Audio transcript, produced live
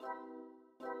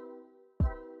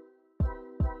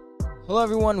Hello,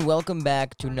 everyone. Welcome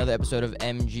back to another episode of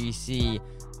MGC.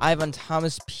 I have on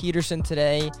Thomas Peterson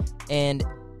today, and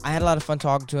I had a lot of fun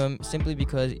talking to him simply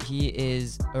because he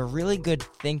is a really good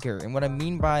thinker. And what I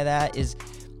mean by that is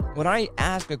when I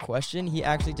ask a question, he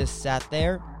actually just sat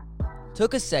there,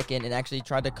 took a second, and actually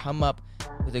tried to come up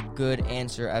with a good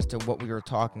answer as to what we were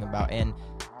talking about. And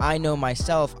I know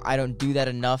myself, I don't do that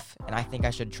enough, and I think I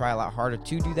should try a lot harder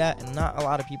to do that, and not a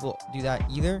lot of people do that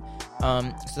either.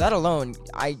 So that alone,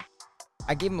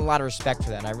 I gave him a lot of respect for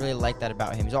that, and I really like that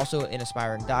about him. He's also an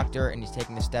aspiring doctor, and he's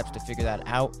taking the steps to figure that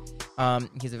out.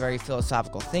 He's a very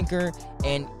philosophical thinker,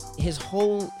 and his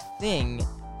whole thing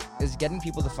is getting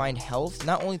people to find health,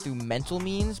 not only through mental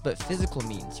means, but physical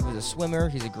means. He was a swimmer,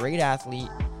 he's a great athlete,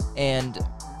 and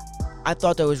I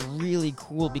thought that was really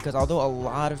cool because although a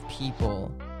lot of people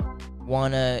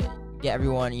want to get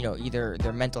everyone, either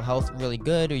their mental health really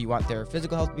good or you want their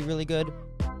physical health to be really good,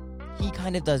 he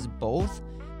kind of does both,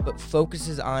 but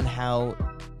focuses on how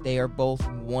they are both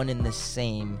one and the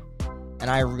same, and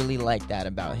I really like that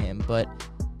about him. But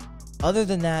other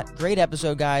than that, great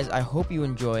episode, guys. I hope you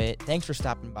enjoy it. Thanks for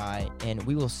stopping by, and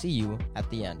we will see you at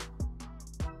the end.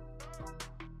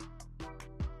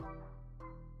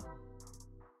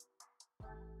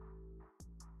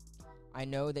 I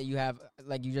know that you have,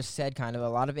 like you just said, kind of a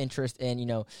lot of interest in,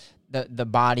 the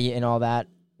body and all that.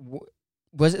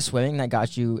 Was it swimming that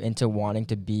got you into wanting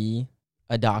to be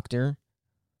a doctor?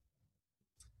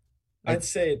 I'd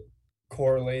say it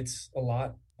correlates a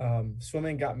lot.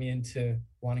 Swimming got me into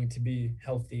wanting to be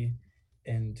healthy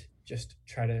and just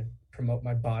try to promote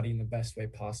my body in the best way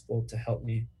possible to help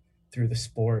me through the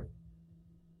sport.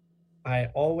 I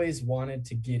always wanted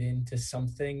to get into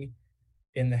something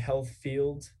in the health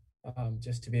field,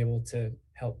 just to be able to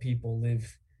help people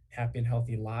live happy and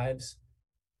healthy lives.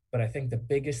 But I think the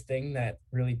biggest thing that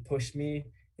really pushed me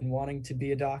in wanting to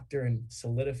be a doctor and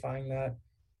solidifying that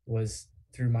was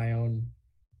through my own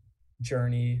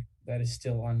journey that is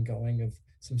still ongoing of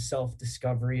some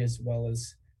self-discovery as well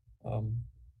as um,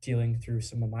 dealing through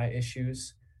some of my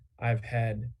issues. I've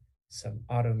had some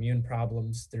autoimmune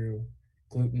problems through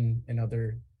gluten and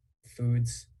other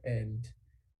foods, and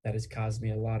that has caused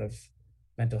me a lot of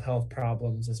mental health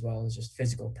problems as well as just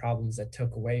physical problems that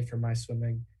took away from my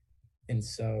swimming. And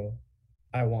so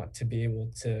I want to be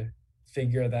able to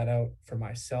figure that out for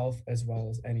myself as well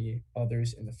as any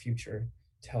others in the future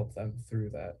to help them through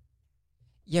that.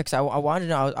 Yeah, because I wanted to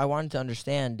know, I wanted to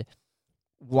understand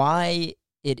why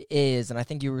it is, and I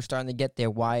think you were starting to get there,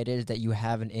 why it is that you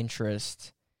have an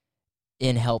interest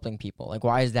in helping people. Like,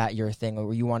 why is that your thing?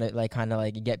 Or you want to, like, kind of,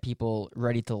 like, get people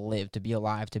ready to live, to be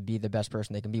alive, to be the best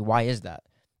person they can be? Why is that?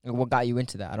 Like, what got you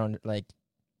into that? I don't, like...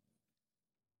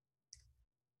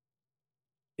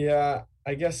 Yeah,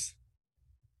 I guess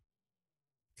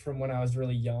from when I was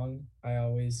really young, I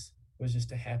always was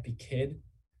just a happy kid.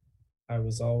 I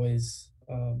was always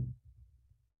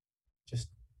just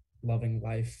loving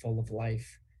life, full of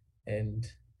life. And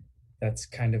that's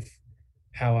kind of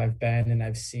how I've been. And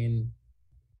I've seen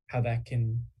how that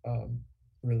can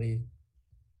really,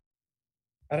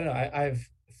 I don't know, I've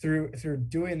through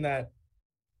doing that,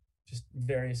 just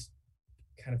various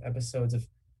kind of episodes of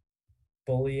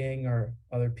bullying or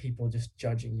other people just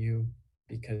judging you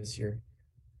because you're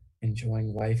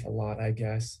enjoying life a lot, I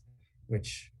guess,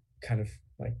 which kind of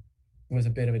like was a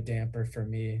bit of a damper for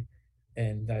me.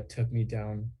 And that took me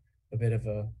down a bit of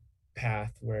a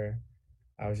path where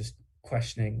I was just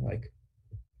questioning like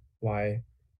why,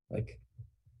 like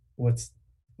what's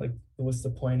what's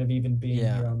the point of even being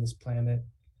Yeah. here on this planet?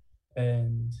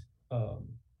 And um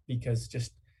because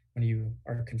just when you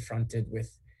are confronted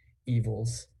with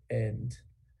evils, and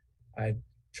I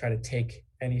try to take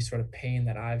any sort of pain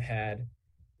that I've had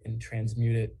and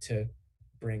transmute it to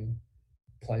bring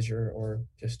pleasure or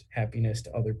just happiness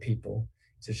to other people.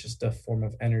 So it's just a form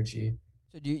of energy.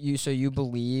 So you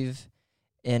believe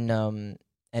in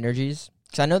energies?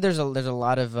 Because I know there's a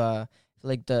lot of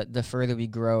like the further we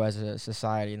grow as a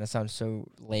society, and that sounds so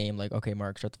lame. Like, okay,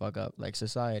 Mark, shut the fuck up. Like,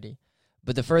 society.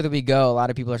 But the further we go, a lot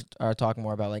of people are talking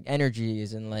more about like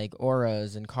energies and like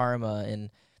auras and karma,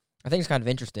 and I think it's kind of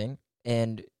interesting.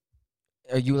 And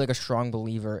are you like a strong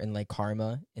believer in like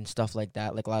karma and stuff like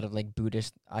that? Like a lot of like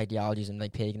Buddhist ideologies and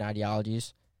like pagan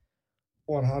ideologies.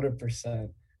 100%.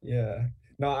 Yeah.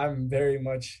 No, I'm very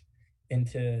much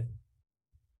into,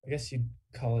 I guess you'd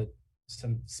call it,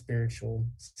 some spiritual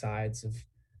sides of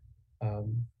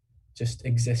um, just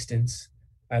existence.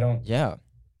 I don't Yeah.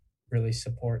 really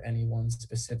support any one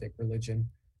specific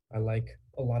religion. I like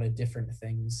a lot of different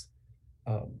things.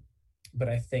 Um, but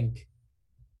I think,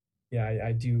 yeah,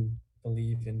 I do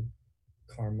believe in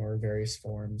karma or various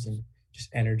forms and just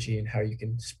energy and how you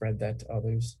can spread that to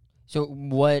others. So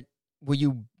what were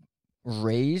you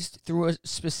raised through a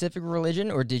specific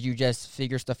religion, or did you just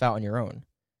figure stuff out on your own?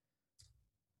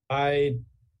 I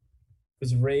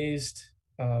was raised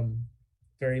um,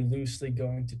 very loosely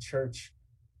going to church.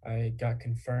 I got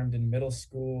confirmed in middle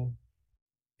school,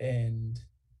 and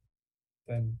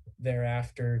then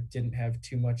thereafter didn't have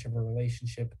too much of a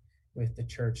relationship with the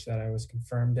church that I was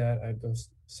confirmed at. I'd go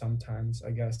sometimes,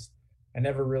 I guess. I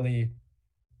never really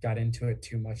got into it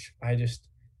too much. I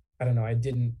don't know, I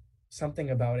didn't something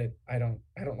about it. I don't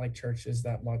like churches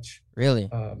that much. Really?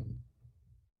 Um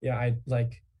yeah, I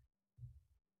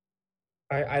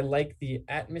like the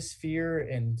atmosphere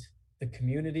and the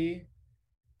community,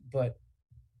 but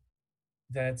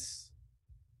that's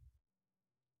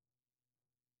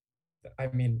I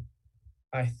mean,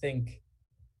 I think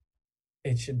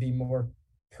it should be more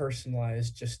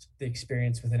personalized, just the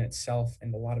experience within itself.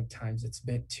 And a lot of times it's a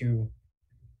bit too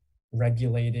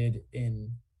regulated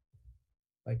in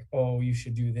like, oh, you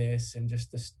should do this, and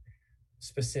just this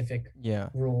specific Yeah.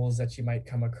 rules that you might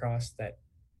come across that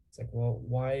it's like, well,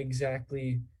 why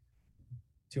exactly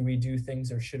do we do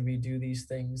things, or should we do these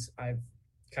things? I've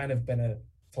kind of been a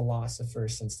philosopher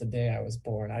since the day I was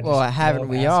born. I Well, just haven't love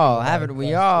we asking all? a lot of Haven't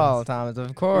we all, questions. Thomas? Of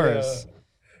Yeah, course.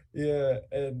 yeah.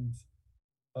 And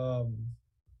um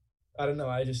I don't know,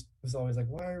 I just was always like,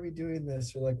 why are we doing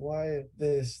this? Or like, why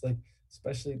this? Like,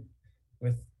 especially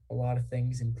with a lot of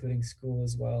things, including school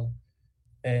as well.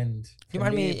 And Do you for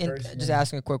mind me me just personally,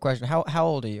 asking a quick question? How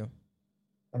old are you?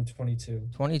 I'm 22.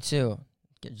 22.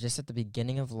 Just at the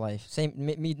beginning of life. Same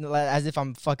me as if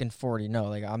I'm fucking 40. No,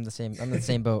 like I'm the same. I'm in the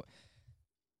same boat.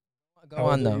 Go How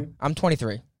on old are though. you? I'm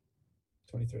 23.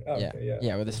 23. Oh, Yeah. okay, yeah,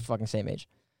 Yeah, we're this cool. fucking same age.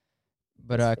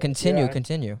 But That's fair. continue, Yeah,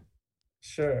 continue.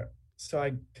 sure. So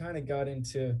I kind of got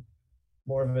into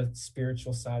more of a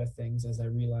spiritual side of things as I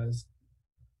realized,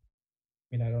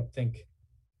 I don't think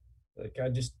like I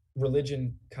just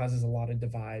religion causes a lot of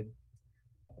divide.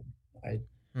 I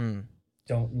Hmm.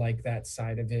 don't like that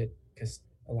side of it because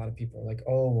a lot of people are like,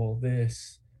 oh, well,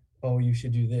 this, oh, you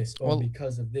should do this, oh, Well,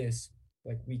 because of this,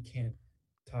 like we can't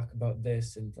talk about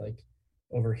this, and like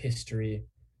over history,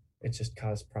 it just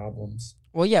caused problems.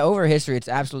 well, yeah, over history, it's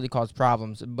absolutely caused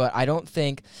problems, but I don't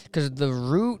think because the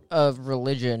root of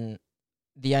religion,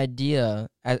 the idea,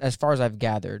 as far as I've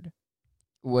gathered,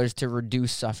 was to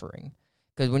reduce suffering.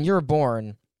 Because when you're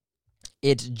born,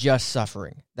 it's just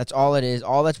suffering. That's all it is.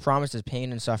 All that's promised is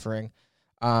pain and suffering.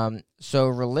 So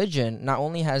religion not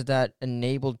only has that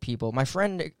enabled people. My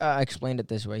friend explained it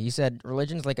this way. He said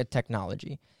religion's like a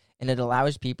technology, and it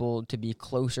allows people to be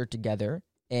closer together.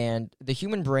 And the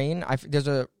human brain, there's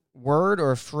a word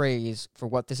or a phrase for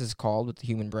what this is called with the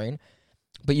human brain,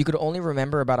 but you could only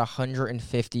remember about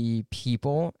 150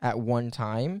 people at one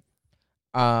time.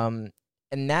 Um,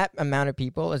 and that amount of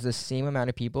people is the same amount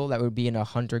of people that would be in a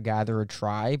hunter-gatherer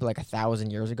tribe like 1,000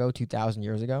 years ago, 2,000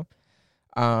 years ago.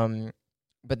 Um,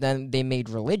 but then they made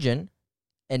religion,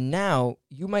 and now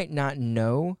you might not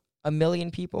know a million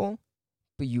people,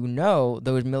 but you know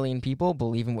those million people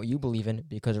believe in what you believe in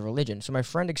because of religion. So my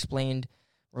friend explained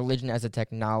religion as a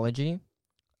technology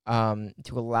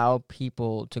to allow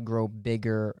people to grow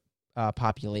bigger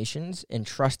populations and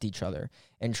trust each other.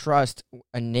 And trust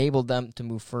enabled them to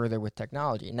move further with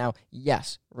technology. Now,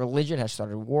 yes, religion has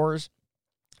started wars.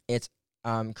 It's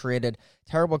created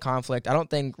terrible conflict. I don't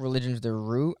think religion's the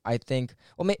root. I think,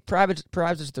 well, perhaps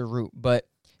it's the root, but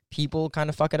people kind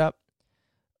of fuck it up.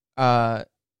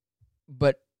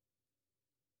 But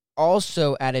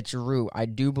also at its root, I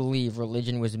do believe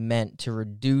religion was meant to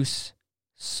reduce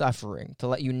suffering, to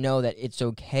let you know that it's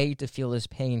okay to feel this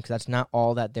pain because that's not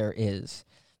all that there is.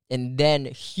 And then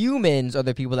humans are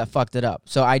the people that fucked it up.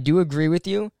 So I do agree with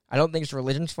you. I don't think it's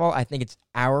religion's fault. I think it's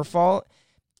our fault,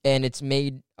 and it's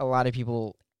made a lot of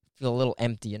people feel a little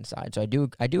empty inside. So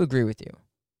I do agree with you.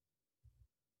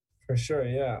 For sure,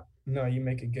 yeah. No, you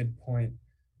make a good point.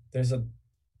 There's a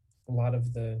lot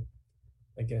of the,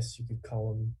 I guess you could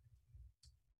call them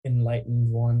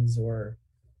enlightened ones, or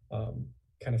um,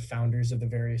 kind of founders of the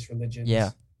various Yeah,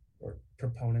 religions or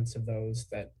proponents of those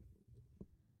that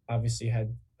obviously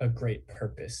had a great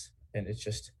purpose. And it's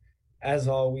just, as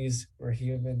always, we're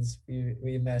humans,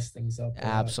 we mess things up a lot.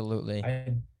 absolutely.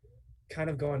 I kind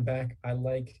of going back,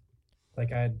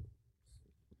 like I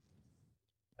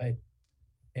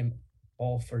am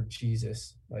all for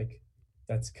Jesus. Like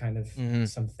that's kind of Hmm.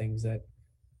 some things that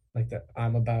like that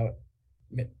I'm about.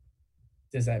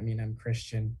 Does that mean I'm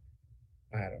Christian?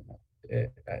 I don't know.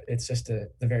 It's just the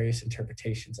various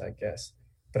interpretations, I guess.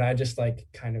 But I just like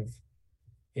kind of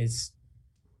his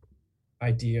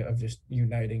idea of just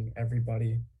uniting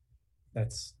everybody.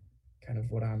 That's kind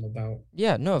of what I'm about.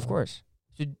 Yeah, no, of um, course.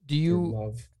 So do through you,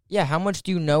 love. yeah, how much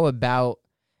do you know about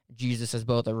Jesus as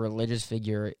both a religious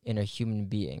figure and a human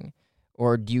being?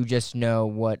 Or do you just know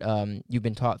what you've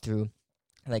been taught through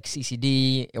like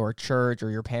CCD or church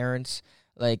or your parents?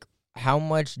 Like, how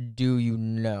much do you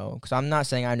know? Because I'm not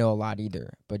saying I know a lot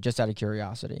either, but just out of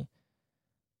curiosity.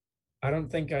 I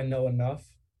don't think I know enough,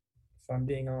 if I'm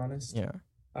being honest. Yeah.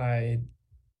 I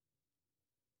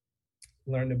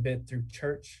learned a bit through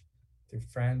church, through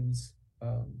friends,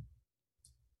 a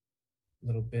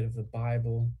little bit of the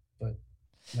Bible, but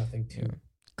nothing Yeah. too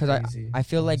Because crazy, I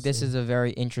feel like this honestly. is a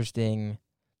very interesting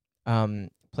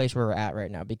place where we're at right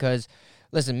now. Because,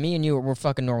 listen, me and you, we're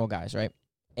fucking normal guys, right?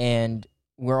 And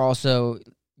we're also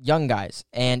young guys.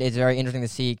 And it's very interesting to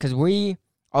see because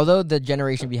although the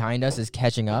generation behind us is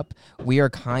catching up, we are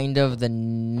kind of the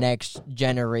next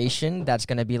generation that's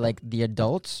going to be like the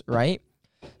adults, right?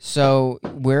 So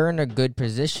we're in a good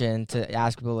position to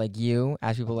ask people like you,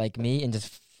 ask people like me, and just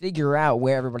figure out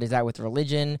where everybody's at with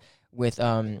religion, with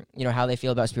how they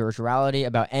feel about spirituality,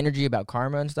 about energy, about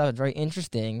karma and stuff. It's very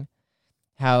interesting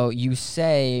how you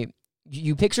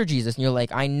picture Jesus and you're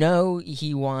like, I know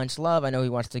he wants love, I know he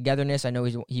wants togetherness, I know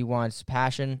he wants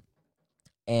passion,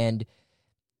 and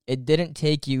it didn't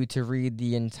take you to read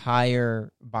the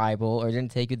entire Bible, or it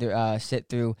didn't take you to sit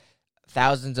through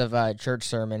thousands of church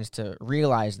sermons to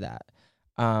realize that.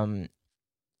 Um,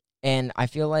 and I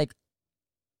feel like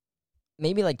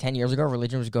maybe like 10 years ago,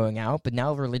 religion was going out, but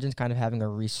now religion's kind of having a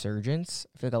resurgence.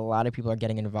 I feel like a lot of people are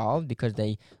getting involved because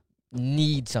they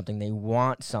need something, they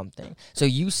want something. So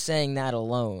you saying that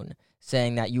alone,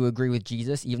 saying that you agree with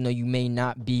Jesus, even though you may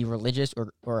not be religious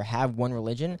or have one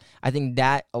religion, I think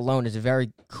that alone is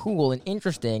very cool and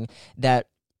interesting that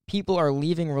people are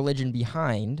leaving religion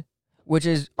behind, which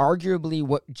is arguably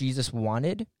what Jesus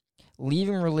wanted,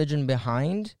 leaving religion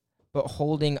behind, but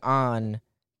holding on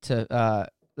to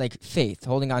like faith,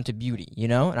 holding on to beauty, you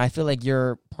know? And I feel like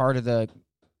you're part of the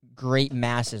great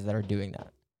masses that are doing that.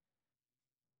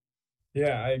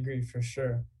 Yeah, I agree for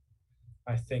sure.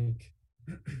 I think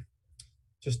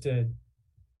just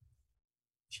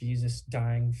Jesus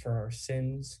dying for our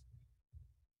sins,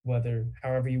 whether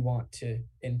however you want to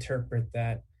interpret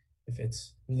that, if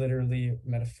it's literally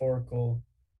metaphorical,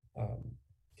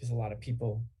 because a lot of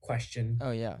people question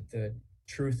Oh yeah. the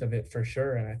truth of it for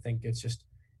sure. And I think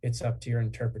it's up to your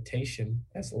interpretation,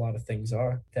 as a lot of things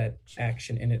are. That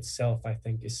action in itself, I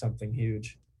think, is something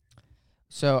huge.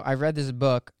 So I read this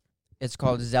book. It's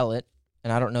called Zealot,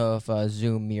 and I don't know if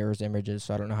Zoom mirrors images,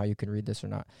 so I don't know how you can read this or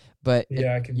not. But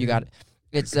Yeah, I can you got read.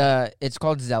 it. It's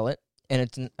called Zealot, and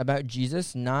it's about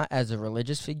Jesus not as a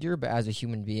religious figure, but as a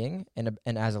human being and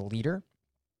as a leader.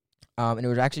 And it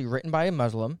was actually written by a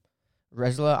Muslim,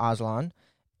 Reza Aslan,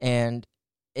 and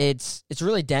it's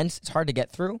really dense. It's hard to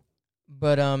get through,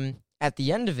 but at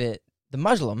the end of it, the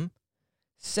Muslim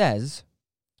says,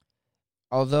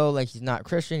 although like he's not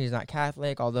Christian, he's not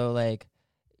Catholic, although like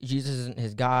Jesus isn't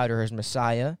his God or his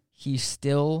Messiah, he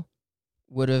still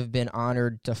would have been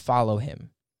honored to follow him.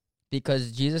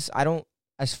 Because Jesus,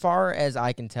 as far as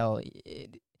I can tell,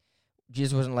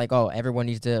 Jesus wasn't like, oh, everyone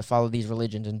needs to follow these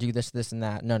religions and do this, this, and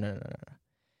that. No, no, no, no, no.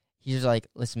 He's just like,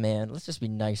 listen, man, let's just be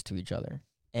nice to each other.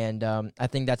 And I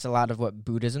think that's a lot of what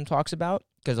Buddhism talks about,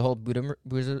 because the whole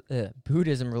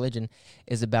Buddhism religion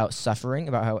is about suffering,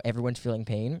 about how everyone's feeling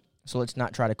pain. So let's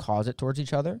not try to cause it towards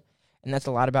each other. And that's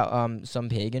a lot about some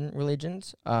pagan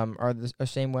religions are the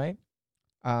same way.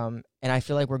 And I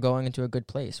feel like we're going into a good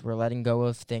place. We're letting go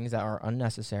of things that are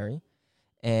unnecessary,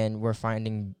 and we're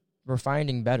finding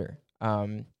better.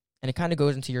 And it kind of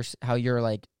goes into how you're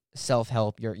like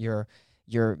self-help, your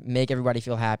make everybody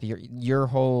feel happy, your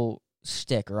whole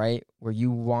stick, right? Where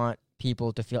you want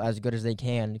people to feel as good as they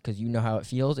can because you know how it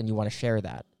feels and you want to share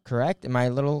that. Correct? Am I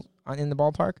a little in the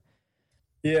ballpark?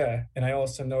 Yeah, and I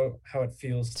also know how it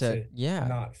feels to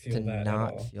not To feel that at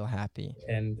not all, feel happy.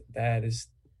 and that is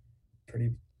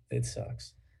pretty. It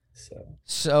sucks. So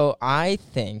So I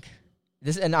think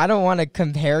this, and I don't want to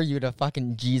compare you to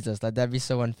fucking Jesus. That'd be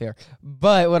so unfair.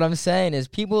 But what I'm saying is,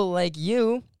 people like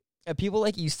you, people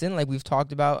like Easton, like we've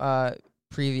talked about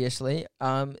previously,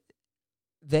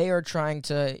 they are trying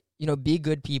to be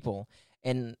good people.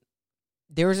 And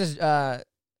there was this.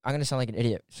 I'm gonna sound like an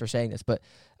idiot for saying this, but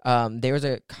there was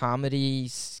a comedy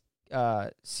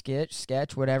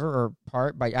sketch, whatever, or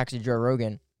part by actually Joe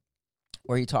Rogan,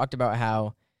 where he talked about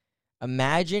how,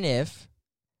 imagine if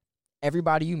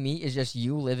everybody you meet is just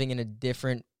you living in a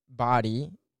different body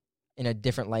in a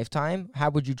different lifetime. How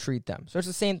would you treat them? So it's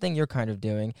the same thing you're kind of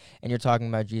doing, and you're talking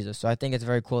about Jesus. So I think it's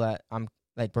very cool that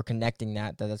we're connecting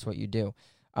that's what you do.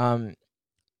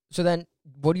 So then,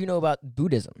 what do you know about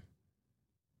Buddhism?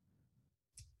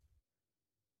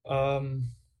 Um,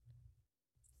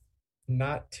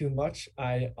 Not too much.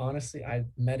 I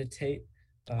meditate.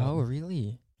 Oh, Um,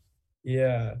 really?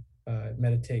 yeah,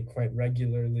 meditate quite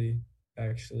regularly.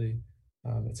 Actually,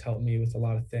 it's helped me with a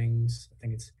lot of things. I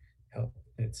think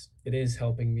it is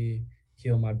helping me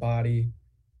heal my body.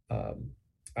 Um,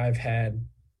 I've had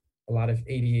a lot of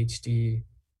ADHD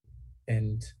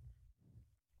and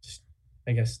just,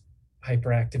 I guess,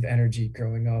 hyperactive energy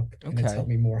growing up, and it's helped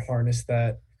Okay. me more harness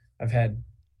that. I've had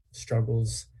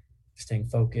struggles staying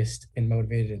focused and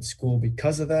motivated in school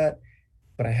because of that,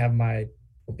 but I have my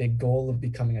big goal of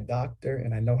becoming a doctor,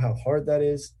 and I know how hard that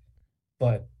is,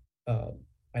 but um,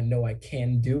 I know I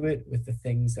can do it with the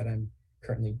things that I'm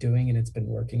currently doing, and it's been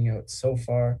working out so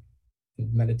far.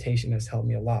 Meditation has helped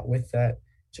me a lot with that,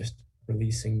 just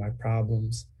releasing my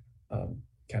problems, um,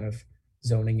 kind of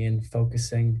zoning in,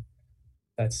 focusing.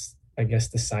 That's, I guess,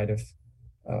 the side of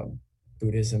um,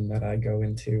 Buddhism that I go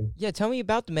into. Yeah, tell me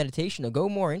about the meditation. Go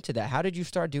more into that. How did you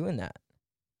start doing that?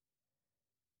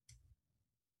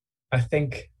 I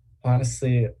think,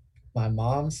 honestly, my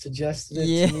mom suggested it to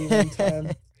Yeah. me one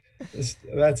time. That's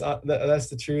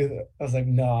the truth. I was like,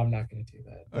 no, I'm not going to do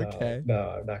that. No, Okay. no,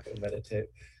 I'm not going to meditate.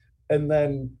 And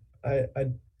then I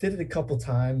did it a couple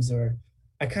times, or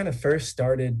I kind of first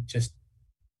started just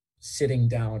sitting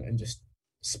down and just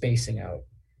spacing out,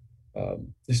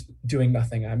 just doing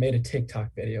nothing. I made a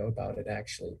TikTok video about it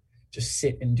actually, just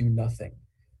sit and do nothing.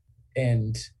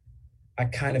 And I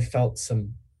kind of felt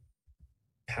some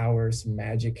power, some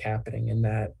magic happening in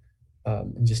that,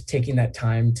 and just taking that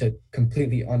time to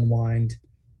completely unwind.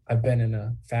 I've been in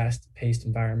a fast paced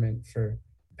environment for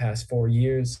the past 4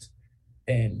 years,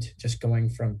 and just going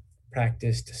from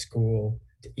practice to school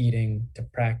to eating to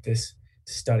practice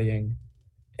to studying.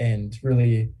 And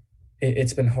really,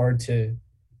 it's been hard to,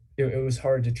 it was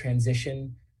hard to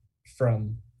transition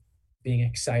from being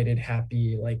excited,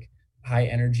 happy, like high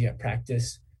energy at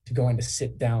practice to going to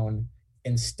sit down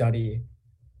and study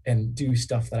and do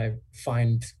stuff that I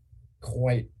find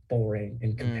quite boring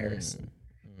in Mm, comparison.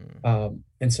 mm.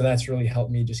 And so that's really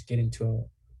helped me just get into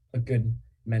a good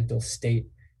mental state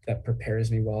that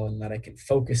prepares me well and that I can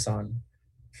focus on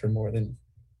for more than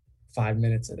 5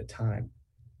 minutes at a time.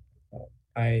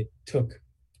 I took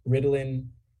Ritalin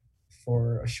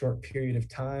for a short period of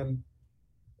time.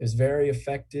 It was very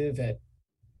effective at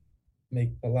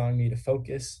allowing me to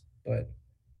focus, but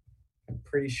I'm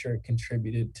pretty sure it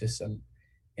contributed to some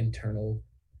internal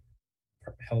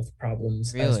health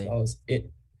problems, as Really? well as it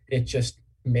just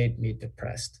made me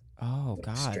depressed, Oh like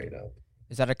God. straight up.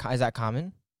 Is that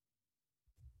common?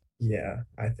 Yeah,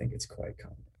 I think it's quite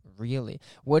common. Really?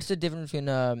 What's the difference between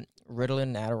Ritalin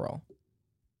and Adderall?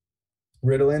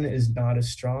 Ritalin is not as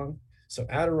strong. So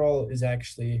Adderall is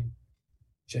actually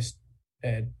just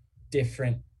a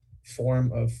different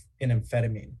form of an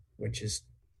amphetamine, which is,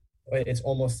 it's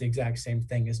almost the exact same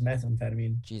thing as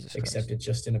methamphetamine, Jesus except Christ. it's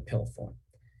just in a pill form.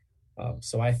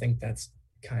 So I think that's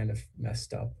kind of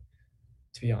messed up,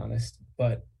 to be honest.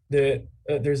 But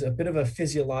there's a bit of a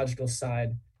physiological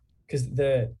side, because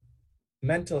the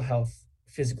mental health,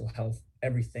 physical health,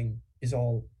 everything is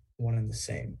all one and the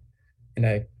same. And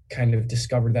I kind of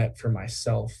discovered that for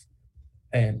myself.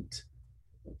 And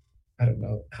I don't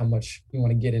know how much you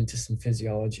want to get into some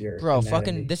physiology or Bro, fucking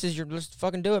anatomy. this is your let's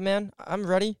fucking do it, man. I'm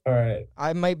ready. All right.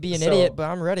 I might be an idiot, So but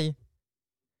I'm ready.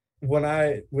 when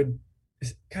I would,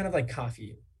 it's kind of like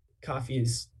coffee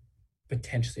is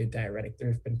potentially a diuretic. There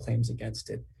have been claims against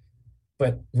it.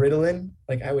 But Ritalin,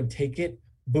 like I would take it,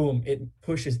 boom, it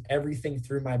pushes everything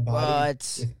through my body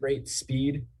What? with great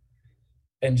speed,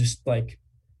 and just like,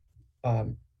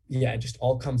 yeah, it just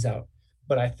all comes out.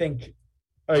 But I think,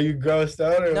 are you grossed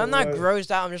out No, or I'm not what? grossed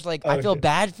out. I'm just like I feel Okay.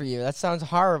 bad for you. That sounds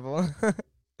horrible.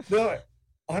 No,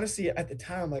 honestly, at the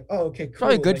time, I'm like, oh, okay,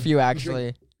 Probably cool. good for Like you you drink,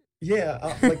 actually. yeah,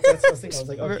 like that's what I was thinking. I was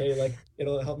like, okay, like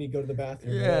it'll help me go to the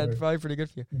bathroom, Yeah, it's whatever. probably pretty good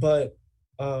for you. But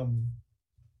um,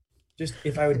 just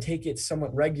if I would take it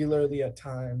somewhat regularly at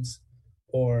times,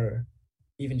 or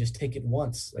even just take it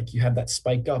once, like you have that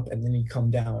spike up and then you come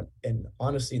down. And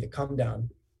honestly, the come down,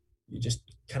 you just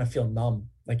kind of feel numb,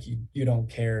 like you don't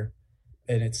care,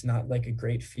 and it's not like a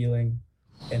great feeling.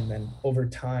 And then over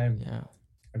time, Yeah.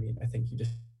 I mean, I think you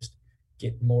just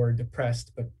get more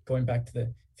depressed. But going back to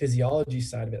the physiology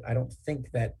side of it, I don't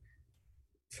think that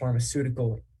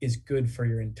pharmaceutical is good for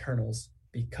your internals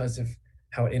because of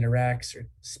how it interacts or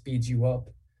speeds you up.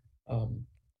 Um,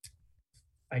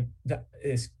 that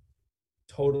is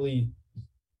totally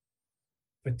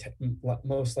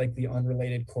most likely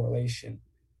unrelated correlation.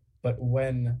 But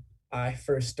when I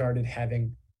first started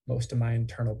having most of my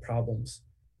internal problems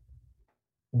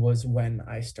was when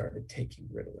I started taking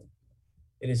Ritalin.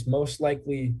 It is most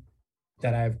likely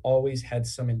that I've always had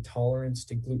some intolerance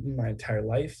to gluten my entire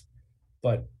life,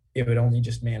 but it would only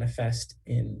just manifest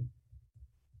in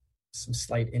some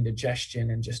slight indigestion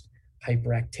and just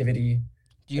hyperactivity,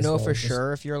 Do you as know well for as just,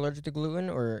 sure if you're allergic to gluten,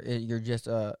 or you're just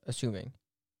assuming?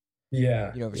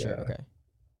 yeah, You know for sure. yeah. Okay.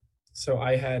 So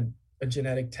I had a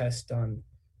genetic test done,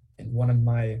 and one of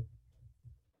my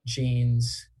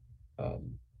genes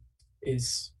um,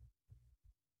 is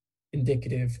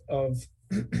indicative of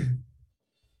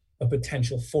a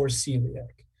potential for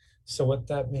celiac. So what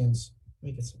that means, let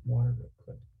me get some water real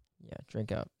quick. Yeah.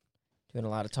 Drink up. Doing a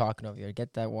lot of talking over here.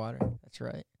 Get that water. That's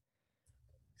right.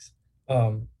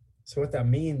 Um, so what that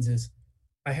means is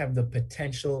I have the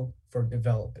potential for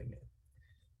developing it.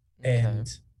 Okay. And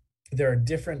there are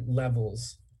different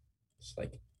levels, it's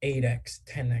like 8x,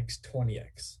 10x,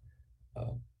 20x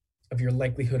uh, of your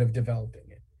likelihood of developing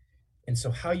it. And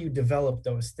so how you develop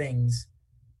those things,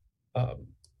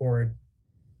 or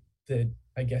the,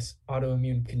 I guess,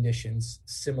 autoimmune conditions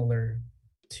similar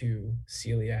to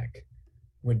celiac,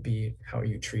 would be how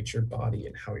you treat your body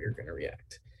and how you're going to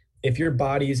react. If your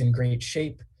body is in great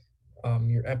shape,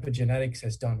 your epigenetics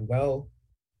has done well,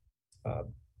 uh,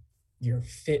 you're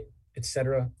fit,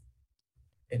 etc.,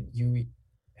 and you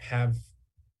have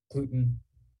gluten,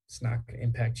 it's not going to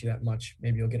impact you that much.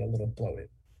 Maybe you'll get a little bloated.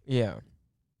 Yeah.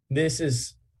 This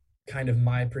is kind of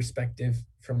my perspective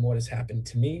from what has happened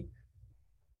to me.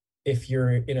 If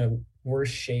you're in a worse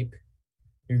shape,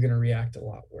 you're going to react a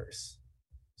lot worse.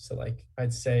 So, like,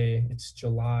 I'd say it's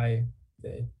July,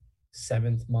 the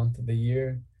seventh month of the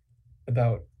year.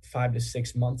 About 5 to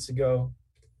 6 months ago,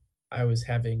 I was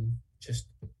having just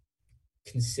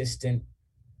consistent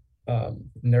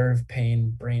nerve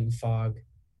pain, brain fog,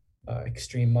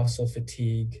 extreme muscle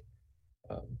fatigue,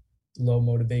 um, low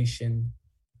motivation,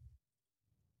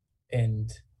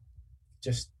 and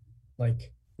just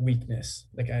like weakness.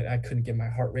 Like I couldn't get my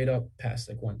heart rate up past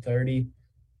like 130.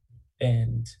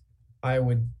 And I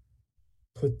would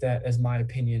put that, as my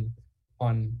opinion,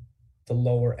 on the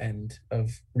lower end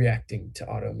of reacting to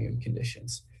autoimmune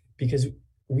conditions, because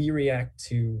we react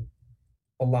to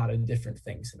a lot of different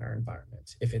things in our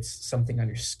environment. If it's something on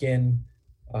your skin,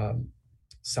 um,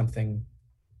 something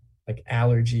like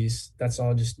allergies, that's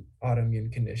all just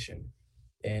autoimmune condition.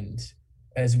 And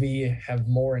as we have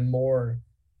more and more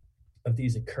of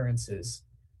these occurrences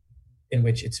in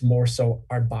which it's more so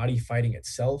our body fighting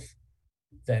itself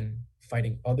than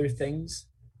fighting other things,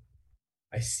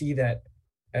 I see that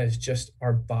as just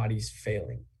our bodies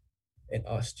failing and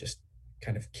us just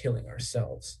kind of killing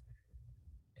ourselves.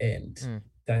 And Mm.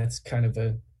 that's kind of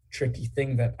a tricky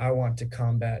thing that I want to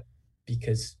combat,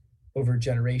 because over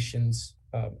generations,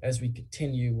 as we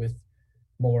continue with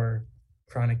more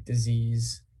chronic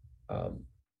disease, um,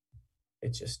 it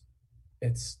just,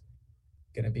 it's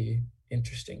going to be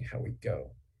interesting how we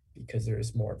go, because there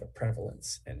is more of a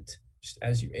prevalence. And just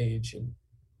as you age and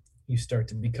you start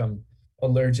to become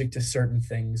allergic to certain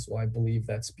things, well, I believe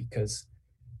that's because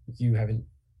you haven't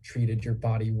treated your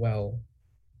body well.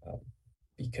 Um,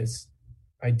 because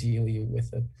ideally,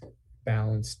 with a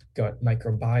balanced gut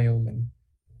microbiome and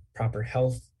proper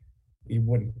health, we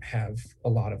wouldn't have a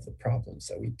lot of the problems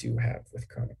that we do have with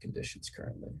chronic conditions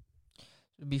currently.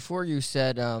 Before you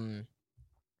said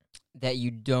that you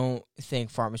don't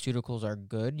think pharmaceuticals are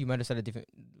good. You might have said it a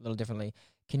little differently.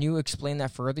 Can you explain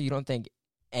that further? You don't think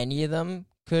any of them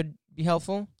could be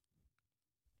helpful?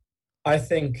 I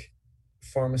think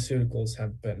pharmaceuticals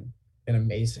have been an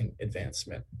amazing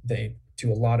advancement. They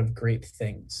do a lot of great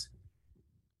things,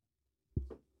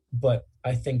 but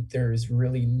I think there is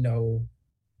really no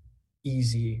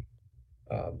easy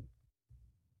um,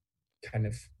 kind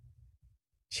of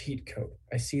cheat code.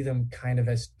 I see them kind of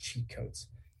as cheat codes,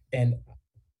 and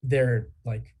they're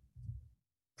like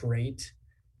great.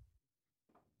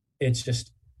 It's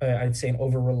just, I'd say, an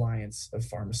over reliance of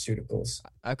pharmaceuticals,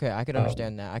 Okay, I could um,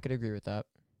 understand that. I could agree with that.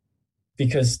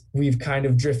 because we've kind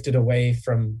of drifted away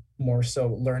from more so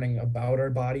learning about our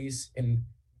bodies and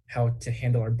how to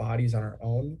handle our bodies on our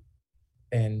own,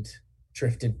 and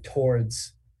drifted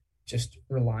towards just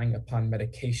relying upon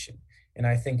medication. And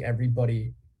I think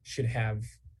everybody should have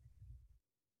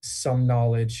some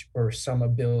knowledge or some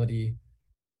ability,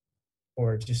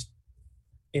 or just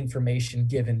information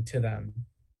given to them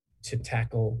to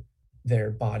tackle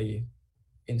their body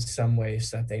in some way,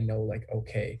 so that they know, like,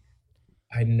 okay,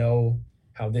 I know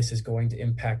how this is going to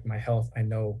impact my health. I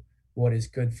know what is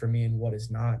good for me and what is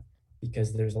not,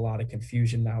 because there's a lot of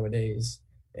confusion nowadays.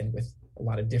 And with a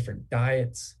lot of different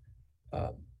diets,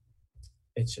 um,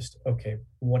 it's just, okay,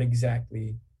 what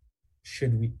exactly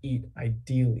should we eat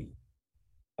ideally?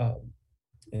 Um,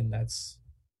 and that's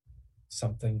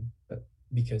something that,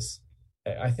 because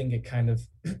I think it kind of,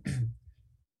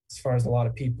 as far as a lot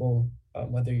of people,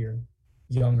 whether you're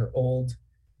young or old,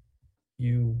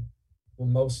 you will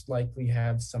most likely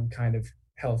have some kind of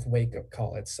health wake up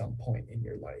call at some point in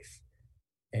your life.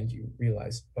 And you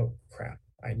realize, oh crap,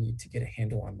 I need to get a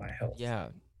handle on my health. Yeah.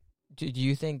 Do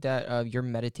you think that your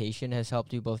meditation has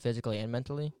helped you both physically and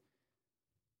mentally?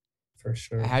 For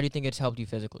sure. How do you think it's helped you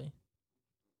physically?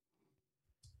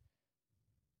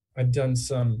 I've done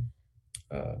some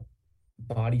uh,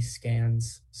 body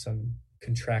scans, some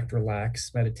contract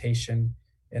relax meditation,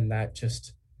 and that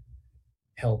just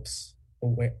helps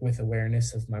with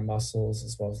awareness of my muscles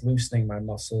as well as loosening my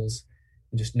muscles,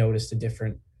 and just notice the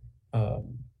different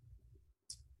um,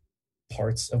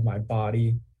 parts of my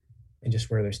body and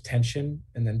just where there's tension,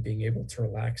 and then being able to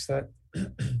relax that.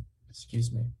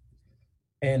 Excuse me.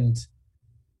 And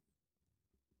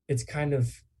it's kind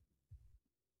of,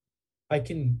 I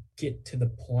can get to the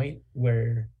point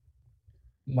where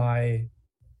my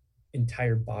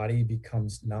entire body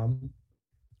becomes numb,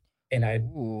 and I,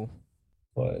 Ooh,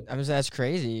 but that's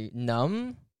crazy.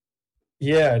 Numb?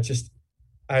 yeah, just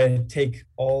I take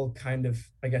all kind of,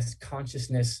 I guess,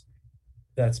 consciousness,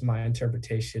 that's my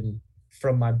interpretation,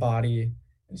 from my body.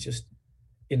 It's just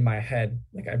in my head.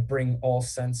 Like I bring all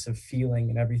sense of feeling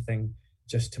and everything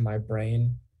just to my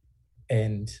brain,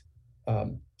 and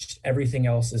just everything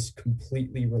else is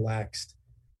completely relaxed.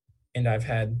 And I've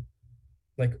had,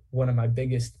 like, one of my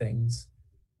biggest things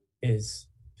is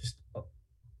just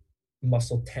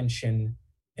muscle tension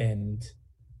and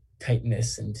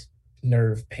tightness and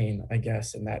nerve pain, I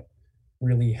guess. And that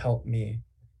really helped me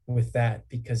with that,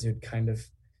 because it would kind of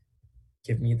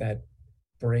give me that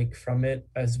break from it,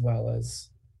 as well as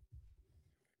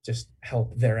just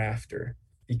help thereafter,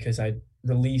 because I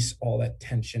release all that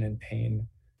tension and pain,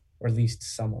 or at least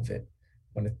some of it.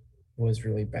 When it was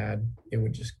really bad, it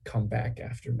would just come back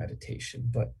after meditation,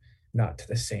 but not to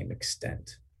the same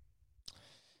extent.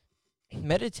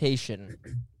 Meditation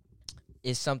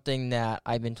is something that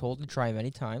I've been told to try many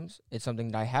times. It's something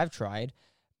that I have tried,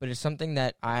 but it's something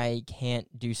that I can't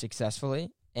do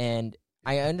successfully. And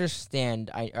I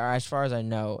understand, or as far as I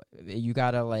know, you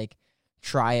gotta like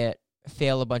try it,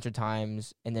 fail a bunch of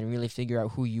times, and then really figure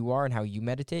out who you are and how you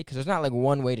meditate. Because there's not like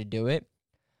one way to do it.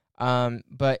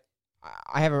 But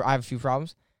I have a few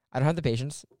problems. I don't have the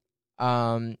patience.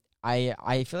 I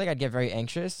feel like I'd get very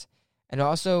anxious, and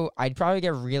also I'd probably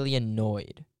get really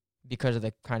annoyed because of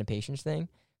the kind of patience thing.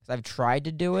 Because I've tried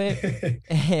to do it,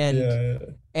 and Yeah.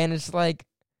 and it's like,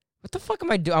 what the fuck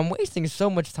am I doing? I'm wasting so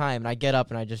much time. And I get up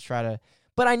and I just try to,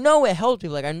 but I know it helps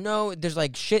people. Like I know there's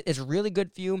like shit. It's really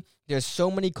good for you. There's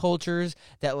so many cultures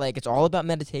that like it's all about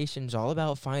meditation. It's all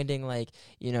about finding like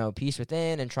peace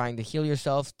within and trying to heal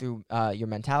yourself through your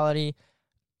mentality.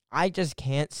 I just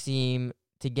can't seem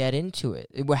to get into it.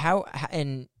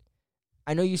 And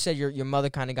I know you said your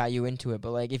mother kind of got you into it,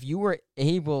 but like if you were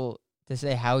able to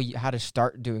say how to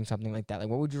start doing something like that, like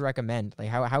what would you recommend? Like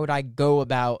how would I go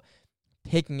about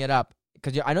picking it up?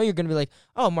 Because I know you're gonna be like,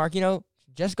 oh, Mark,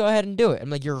 just go ahead and do it. I'm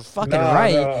like, you're fucking No,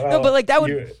 right. no, No, but no. like that would,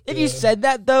 You, if you said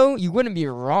that though, you wouldn't be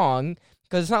wrong.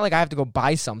 Because it's not like I have to go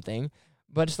buy something,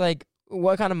 but it's like,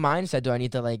 what kind of mindset do I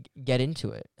need to like get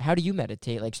into it? How do you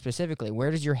meditate, like specifically? Where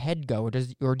does your head go,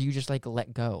 or do you just like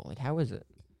let go? Like how is it?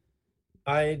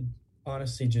 I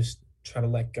honestly just try to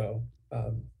let go.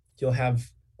 You'll have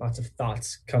lots of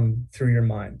thoughts come through your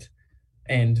mind,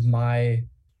 and my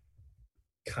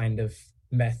kind of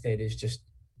method is just,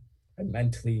 I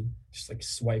mentally just like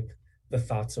swipe the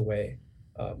thoughts away,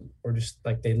 or just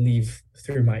like they leave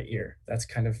through my ear. That's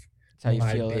kind of It's how you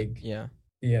my feel it. big, Yeah.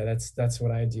 yeah. That's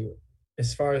what I do.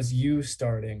 As far as you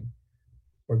starting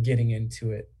or getting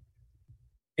into it,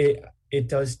 it it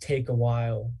does take a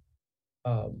while.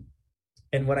 Um,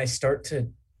 and when I start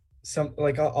to, some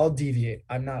like I'll deviate.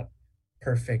 I'm not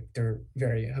perfect or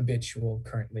very habitual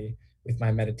currently with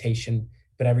my meditation,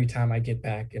 but every time I get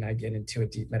back and I get into a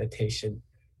deep meditation,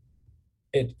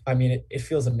 it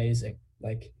feels amazing.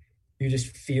 Like you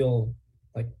just feel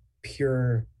like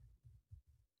pure,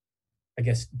 I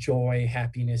guess, joy,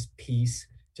 happiness, peace,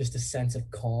 just a sense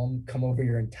of calm come over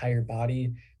your entire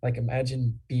body. Like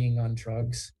imagine being on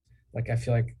drugs. Like I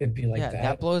feel like it'd be like Yeah, that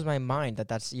that. blows my mind that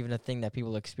that's even a thing that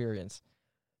people experience.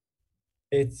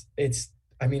 It's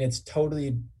I mean it's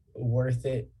totally worth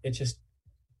it. It's just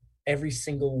every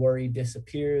single worry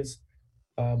disappears.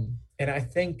 And I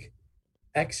think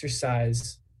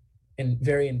exercise, and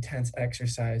very intense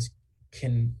exercise,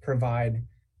 can provide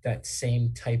that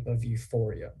same type of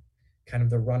euphoria, kind of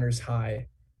the runner's high,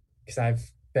 because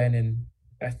I've been in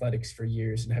athletics for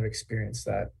years and have experienced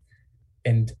that.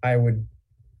 And I would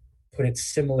put it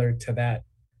similar to that.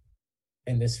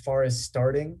 And as far as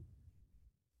starting,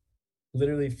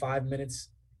 literally 5 minutes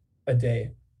a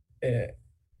day, at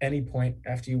any point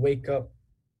after you wake up,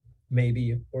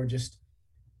 maybe, or just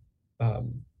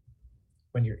um,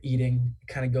 when you're eating, it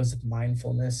kind of goes with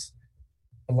mindfulness.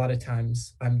 A lot of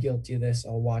times I'm guilty of this.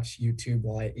 I'll watch YouTube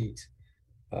while I eat,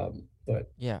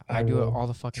 but Yeah, I I do it will all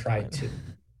the fucking try time. to.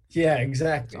 Yeah, It's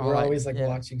exactly. all We're I always like yeah.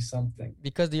 watching something,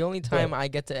 Because the only time but I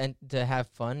get to have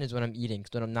fun is when I'm eating.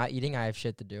 'Cause when I'm not eating, I have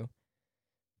shit to do.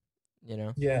 You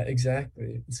know? yeah,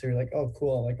 exactly. And so you're like, oh,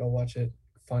 cool. Like I'll watch a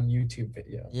fun YouTube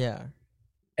video, Yeah.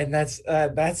 and that's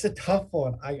a tough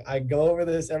one. I go over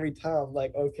this every time. I'm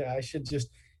like, okay, I should just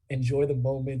enjoy the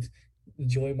moment,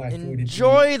 enjoy my food, and eat.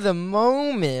 Enjoy the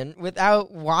moment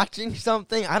without watching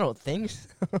something. I don't think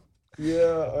so.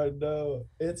 Yeah, I know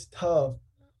it's tough,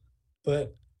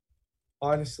 but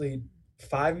honestly,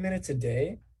 5 minutes a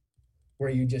day where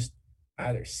you just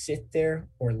either sit there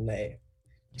or lay.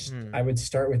 Just I Hmm. would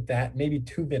start with that, maybe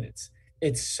 2 minutes.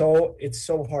 It's so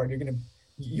hard.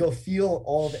 You'll feel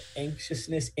all the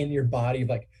anxiousness in your body of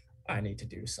like, I need to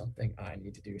do something. I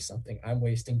need to do something. I'm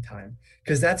wasting time.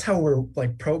 Because that's how we're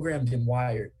like programmed and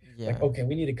wired. Like, Yeah. okay,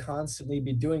 we need to constantly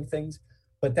be doing things,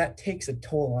 but that takes a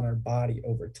toll on our body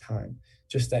over time,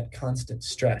 just that constant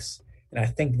stress. And I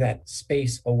think that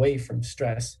space away from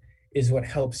stress is what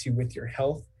helps you with your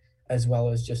health as well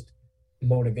as just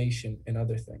motivation and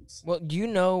other things. Well, do you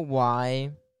know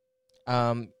why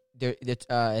there it's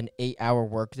an 8-hour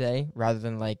workday rather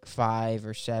than like 5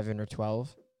 or 7 or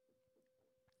 12?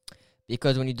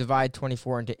 Because when you divide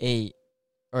 24 into 8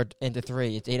 or into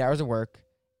 3, it's 8 hours of work,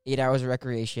 8 hours of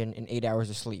recreation, and 8 hours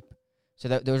of sleep. So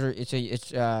that those are it's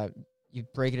you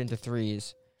break it into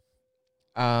threes.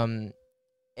 Um,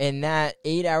 and that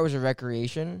 8 hours of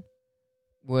recreation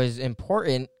was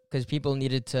important because people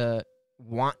needed to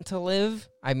want to live.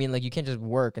 I mean, like you can't just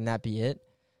work and that be it.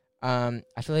 I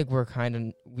feel like we're kind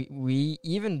of we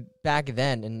even back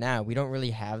then and now we don't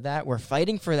really have that. We're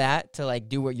fighting for that to like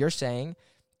do what you're saying,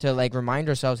 to like remind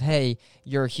ourselves, hey,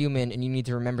 you're a human and you need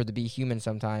to remember to be human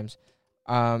sometimes.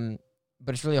 Um,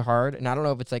 but it's really hard, and I don't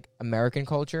know if it's like American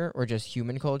culture or just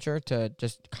human culture to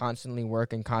just constantly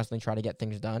work and constantly try to get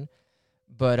things done.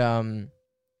 But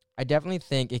I definitely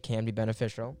think it can be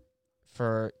beneficial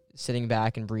for sitting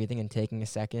back and breathing and taking a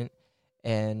second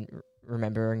and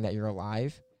remembering that you're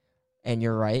alive. And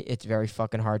you're right, it's very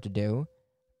fucking hard to do.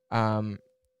 Um,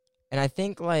 and I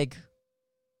think like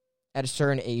at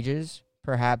certain ages,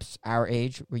 perhaps our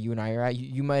age where you and I are at,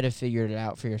 you might have figured it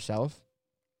out for yourself.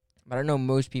 But I know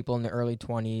most people in the early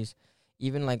 20s,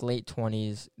 even like late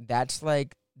 20s, that's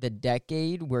like the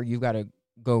decade where you've got to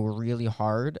go really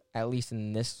hard, at least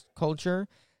in this culture,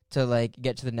 to like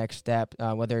get to the next step,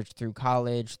 whether it's through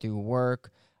college, through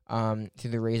work,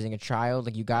 through the raising a child.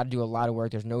 Like you got to do a lot of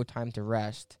work. There's no time to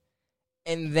rest.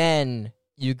 And then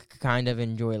you kind of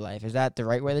enjoy life. Is that the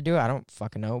right way to do it? I don't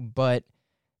fucking know, but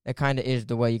that kind of is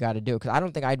the way you got to do it. Because I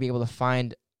don't think I'd be able to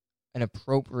find an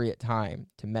appropriate time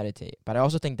to meditate. But I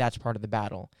also think that's part of the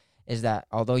battle is that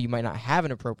although you might not have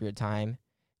an appropriate time,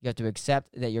 you have to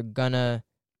accept that you gotta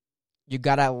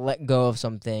let go of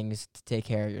some things to take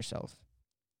care of yourself.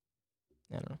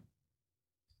 I don't know.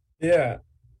 Yeah.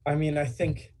 I mean, I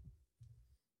think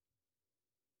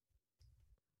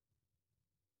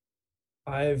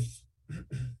I've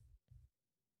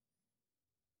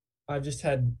I've just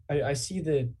had I see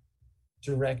the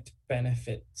direct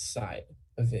benefit side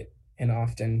of it and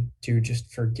often do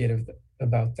just forget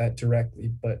about that directly.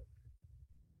 But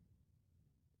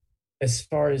as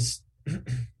far as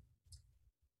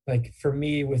like for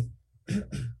me with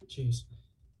geez,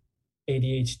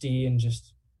 ADHD and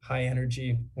just high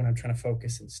energy when I'm trying to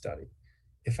focus and study,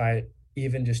 if I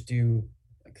even just do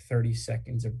like 30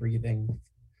 seconds of breathing,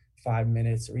 5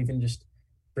 minutes, or even just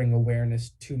bring awareness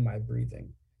to my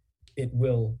breathing, it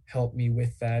will help me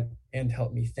with that and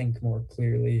help me think more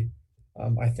clearly.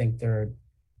 I think there are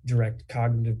direct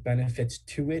cognitive benefits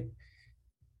to it,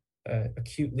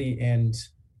 acutely and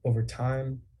over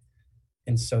time.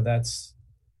 And so that's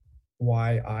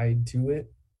why I do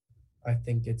it. I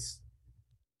think it's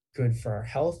good for our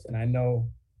health. And I know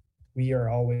we are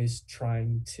always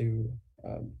trying to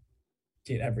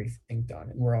get everything done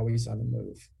and we're always on the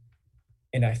move.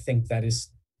 And I think that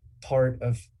is part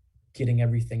of getting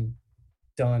everything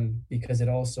done because it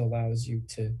also allows you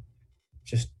to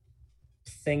just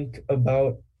think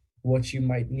about what you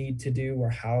might need to do or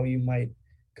how you might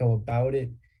go about it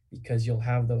because you'll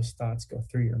have those thoughts go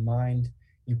through your mind.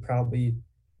 You probably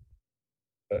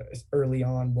early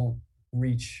on won't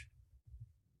reach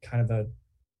kind of a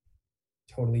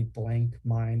totally blank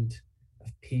mind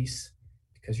of peace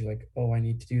because you're like, oh, I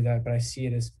need to do that. But I see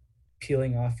it as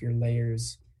peeling off your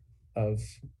layers of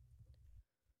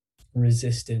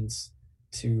resistance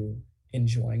to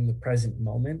enjoying the present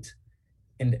moment.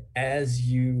 And as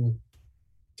you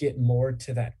get more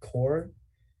to that core,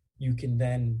 you can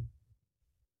then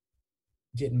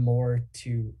get more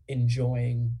to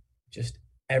enjoying just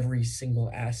every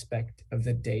single aspect of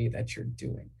the day that you're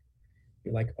doing.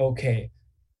 You're like, okay,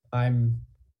 I'm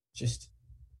just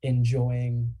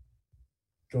enjoying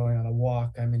going on a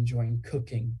walk, I'm enjoying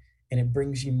cooking. And it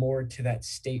brings you more to that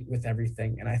state with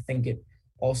everything. And I think it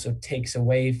also takes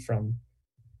away from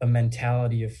a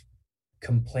mentality of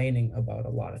complaining about a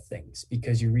lot of things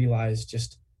because you realize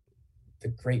just the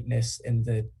greatness and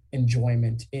the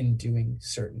enjoyment in doing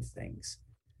certain things.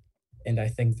 And I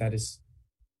think that is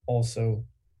also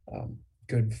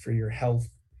good for your health,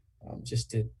 just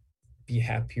to be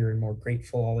happier and more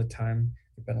grateful all the time.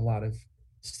 There've been a lot of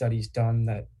studies done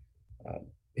that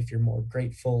if you're more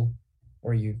grateful,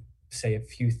 or you say a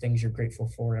few things you're grateful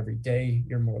for every day,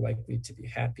 you're more likely to be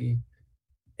happy.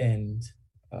 And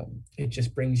it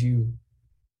just brings you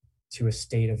to a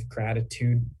state of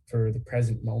gratitude for the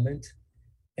present moment.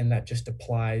 And that just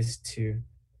applies to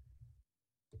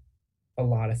a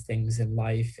lot of things in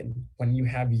life. And when you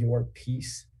have your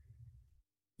peace,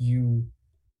 you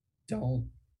don't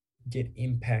get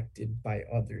impacted by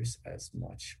others as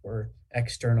much or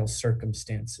external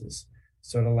circumstances.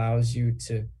 So it allows you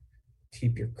to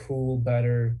keep your cool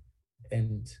better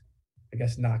and I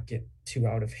guess not get too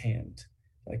out of hand,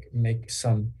 like make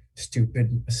some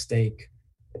stupid mistake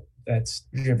that's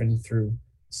driven through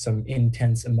some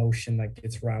intense emotion that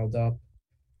gets riled up.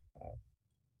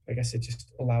 I guess it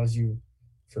just allows you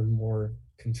for more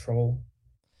control.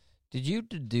 Did you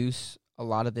deduce a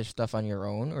lot of this stuff on your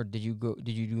own, or did you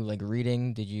do like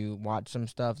reading? Did you watch some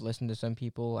stuff, listen to some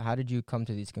people? How did you come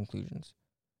to these conclusions?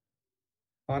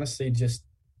 Honestly, just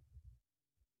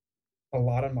a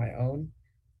lot on my own.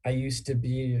 I used to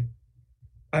be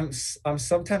I'm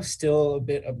sometimes still a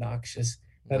bit obnoxious.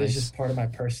 That is Nice. just part of my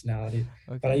personality.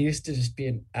 But I Okay. used to just be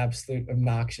an absolute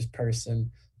obnoxious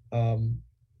person, um,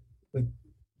 with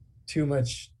too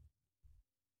much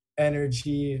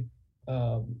energy.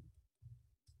 Um,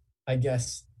 I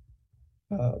guess,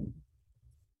 um,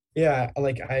 yeah,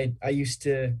 like I used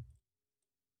to.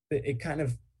 It kind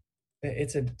of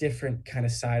it's a different kind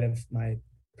of side of my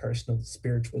personal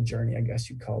spiritual journey, I guess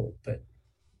you'd call it. But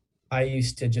I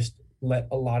used to just let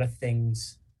a lot of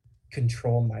things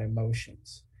control my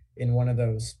emotions. And one of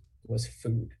those was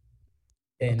food.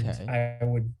 And Okay. I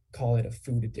would call it a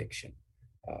food addiction.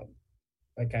 Um,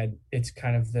 it's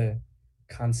kind of the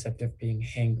concept of being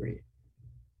hangry.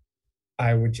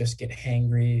 I would just get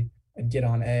hangry. I'd get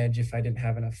on edge if I didn't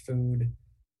have enough food.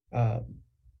 Um,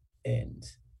 and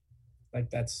like,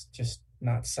 that's just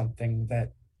not something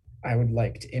that I would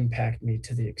like to impact me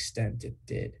to the extent it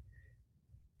did.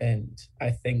 And I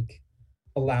think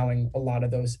allowing a lot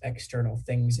of those external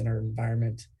things in our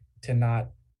environment to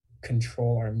not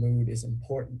control our mood is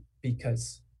important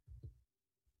because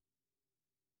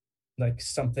like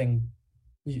something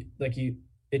you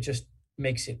it just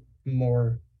makes it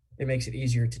more it makes it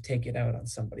easier to take it out on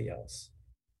somebody else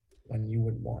when you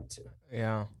wouldn't want to.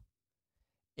 Yeah.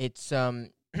 It's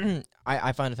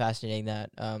I find it fascinating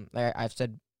that like I've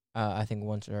said I think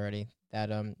once already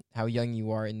that how young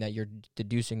you are and that you're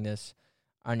deducing this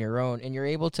on your own and you're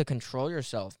able to control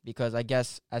yourself because I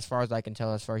guess as far as I can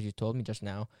tell, as far as you told me just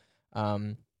now,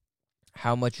 um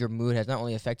how much your mood has not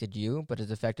only affected you but has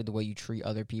affected the way you treat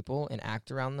other people and act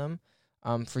around them.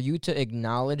 For you to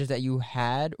acknowledge that you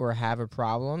had or have a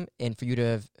problem and for you to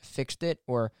have fixed it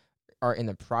or are in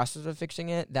the process of fixing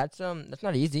it, that's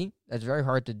not easy. That's very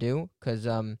hard to do because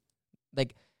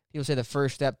like people say the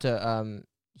first step to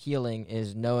healing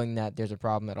is knowing that there's a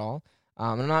problem at all.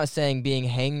 I'm not saying being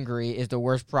hangry is the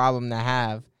worst problem to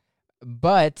have,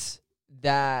 but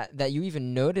that you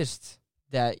even noticed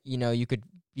that you could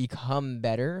become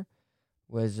better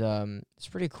was it's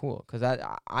pretty cool because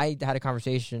I had a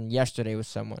conversation yesterday with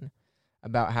someone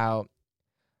about how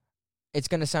it's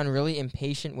gonna sound really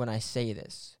impatient when I say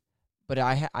this, but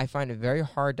I find it very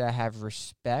hard to have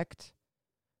respect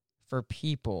for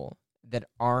people that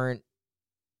aren't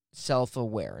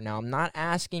self-aware. Now, I'm not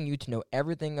asking you to know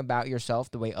everything about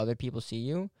yourself the way other people see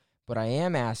you, but I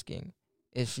am asking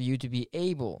is for you to be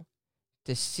able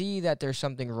to see that there's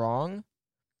something wrong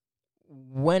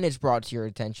when it's brought to your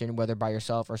attention, whether by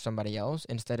yourself or somebody else,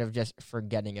 instead of just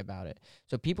forgetting about it.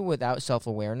 So people without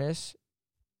self-awareness,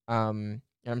 and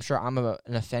I'm sure I'm an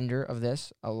offender of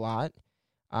this a lot.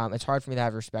 It's hard for me to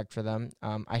have respect for them.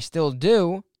 I still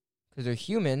do because they're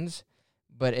humans,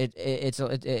 but it's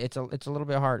a little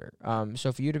bit harder.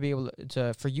 So for you to be able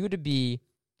to for you to be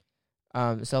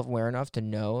self-aware enough to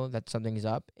know that something's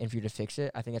up and for you to fix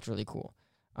it, I think that's really cool.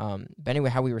 But anyway,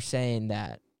 how we were saying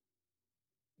that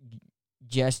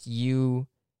just you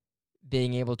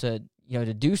being able to,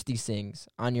 deduce these things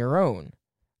on your own,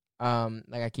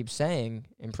 like I keep saying,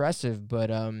 impressive, but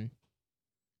do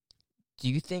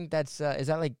you think that's, is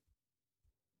that like,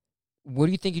 what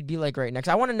do you think you'd be like right next?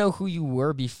 I want to know who you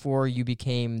were before you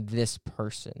became this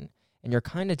person. And you're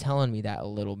kind of telling me that a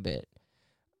little bit.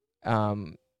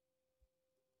 Because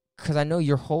I know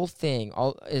your whole thing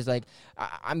is like,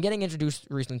 I'm getting introduced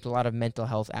recently to a lot of mental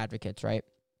health advocates, right?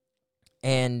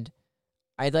 And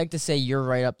I'd like to say you're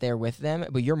right up there with them,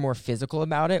 but you're more physical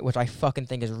about it, which I fucking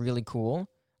think is really cool.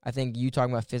 I think you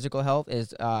talking about physical health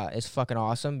is fucking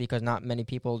awesome because not many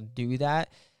people do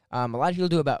that. A lot of people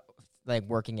do about like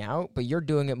working out, but you're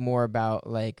doing it more about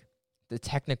like the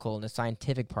technical and the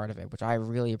scientific part of it, which I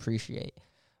really appreciate.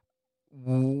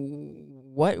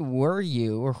 What were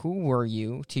you, or who were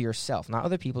you to yourself, not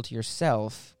other people, to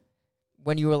yourself,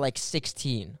 when you were like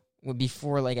 16,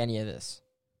 before like any of this?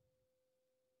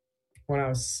 When I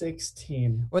was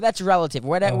 16. Well, that's relative.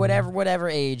 Whatever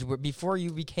age, before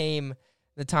you became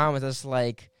the Thomas that's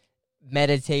like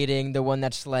meditating, the one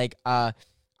that's like,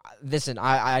 listen,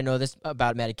 I know this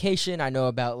about medication. I know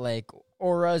about like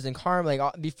auras and karma.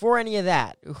 Like before any of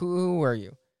that, who were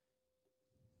you?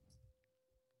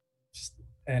 Just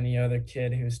any other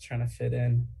kid who was trying to fit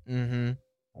in. Mm-hmm.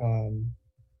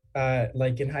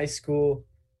 Like in high school,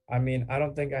 I mean, I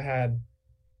don't think I had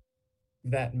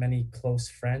that many close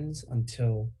friends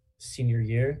until senior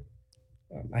year.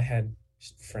 I had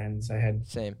just friends. I had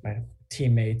Same. my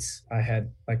teammates.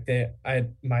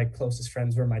 My closest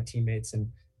friends were my teammates,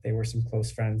 and they were some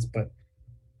close friends, but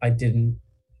I didn't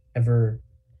ever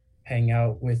hang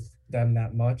out with them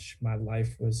that much. My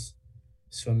life was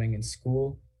swimming and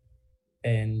school,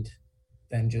 and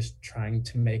then just trying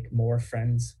to make more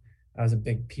friends. I was a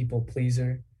big people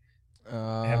pleaser.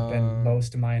 I have been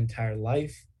most of my entire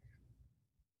life.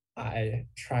 I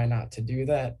try not to do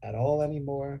that at all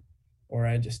anymore, or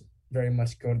I just very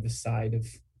much go to the side of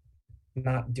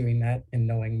not doing that and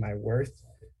knowing my worth,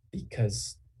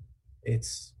 because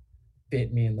it's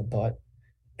bit me in the butt.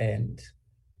 And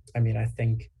I mean, I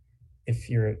think if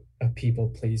you're a people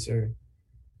pleaser,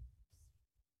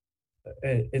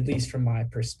 at least from my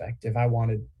perspective, I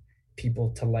wanted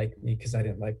people to like me because I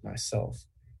didn't like myself.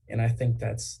 And I think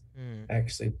that's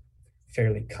actually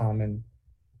fairly common,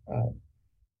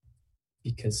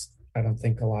 because I don't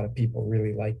think a lot of people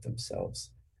really like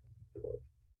themselves.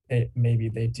 Maybe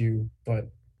they do, but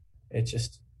it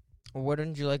just. What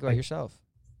didn't you like about yourself?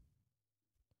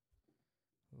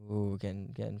 Ooh,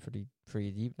 getting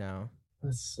pretty deep now.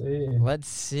 Let's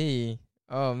see.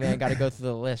 Oh man, got to go through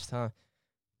the list, huh?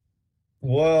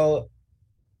 Well,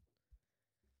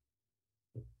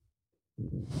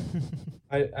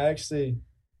 I actually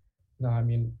no. I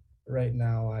mean, right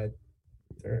now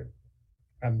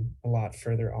I'm a lot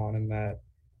further on in that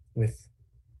with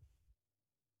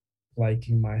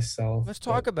liking myself. Let's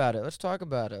talk about it.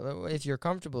 If you're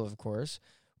comfortable, of course.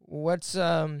 What's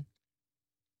I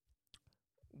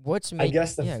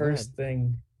guess the first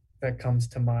thing that comes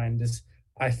to mind is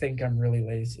I think I'm really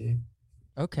lazy.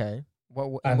 Okay.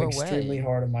 I'm extremely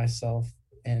hard on myself,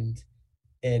 and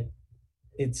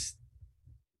it's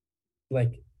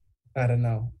like, I don't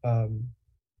know.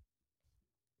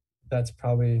 That's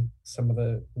probably some of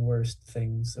the worst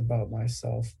things about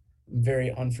myself. I'm very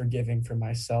unforgiving for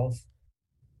myself.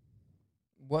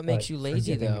 What makes you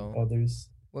lazy though? Others.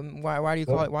 Why do you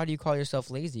call it? Why do you call yourself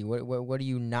lazy? What are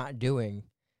you not doing,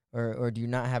 or do you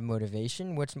not have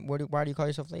motivation? Why do you call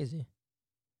yourself lazy?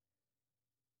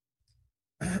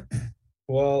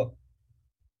 Well,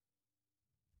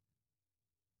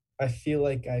 I feel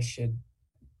like I should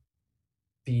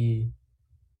be.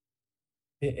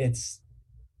 It's.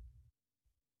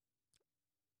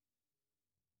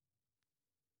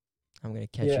 I'm gonna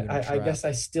catch you in a trap. I guess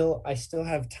I still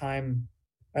have time.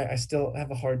 I still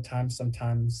have a hard time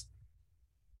sometimes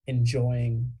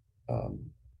enjoying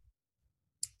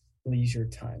leisure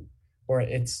time, or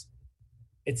it's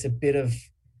a bit of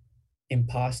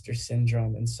imposter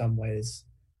syndrome in some ways,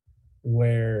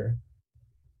 where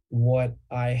what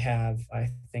I have,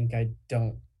 I think I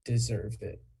don't deserve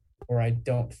it, or I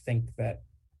don't think that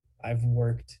I've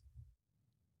worked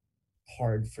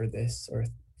hard for this, or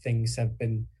things have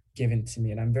been given to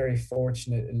me. And I'm very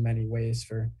fortunate in many ways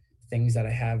for things that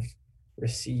I have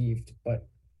received, but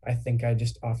I think I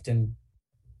just often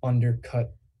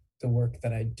undercut the work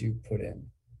that I do put in.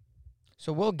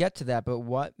 So we'll get to that, but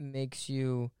what makes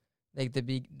you, like the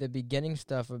beginning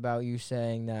stuff about you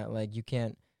saying that like you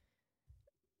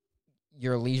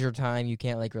your leisure time, you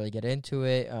can't like really get into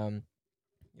it.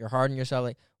 You're hard on yourself.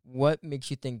 Like, what makes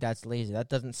you think that's lazy? That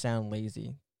doesn't sound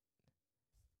lazy.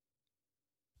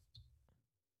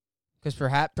 Because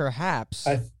perhaps.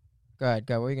 I Go ahead.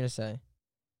 What were you gonna say?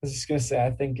 was just gonna say,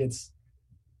 I think it's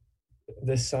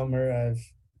this summer I've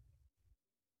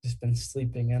just been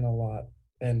sleeping in a lot,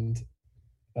 and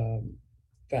um,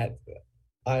 that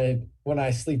when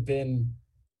I sleep in,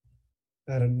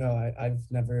 I don't know.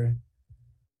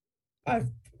 I've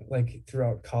like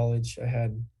throughout college,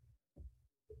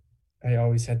 I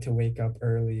always had to wake up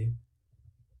early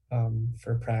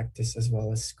for practice as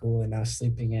well as school, and now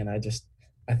sleeping in, I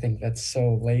think that's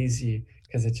so lazy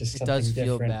because it's just It does something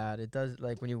feel different. bad. It does,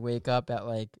 like when you wake up at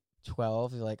like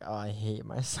 12, you're like, oh, I hate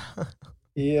myself.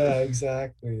 Yeah,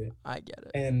 exactly. I get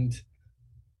it. And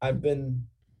I've been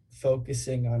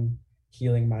focusing on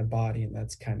healing my body, and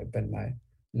that's kind of been my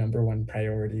number one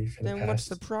priority for the Then what's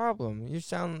the past. problem? It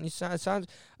sounds,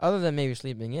 other than maybe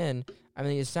sleeping in, I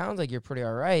mean, it sounds like you're pretty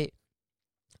all right.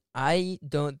 I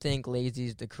don't think lazy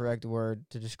is the correct word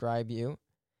to describe you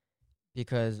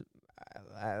because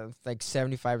like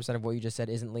 75% of what you just said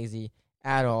isn't lazy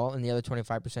at all, and the other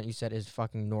 25% you said is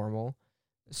fucking normal.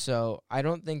 So I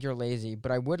don't think you're lazy,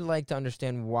 but I would like to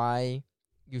understand why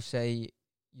you say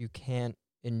you can't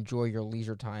enjoy your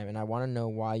leisure time, and I want to know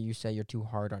why you say you're too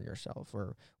hard on yourself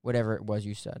or whatever it was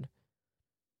you said.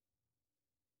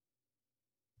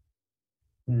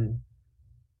 Hmm.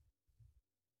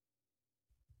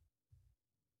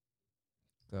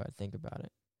 Go ahead, think about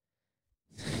it.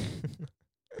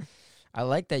 I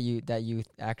like that you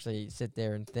actually sit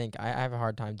there and think. I have a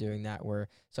hard time doing that where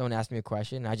someone asks me a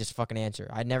question and I just fucking answer.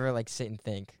 I never like sit and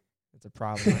think. It's a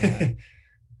problem I have.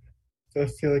 I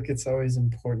feel like it's always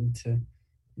important to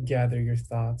gather your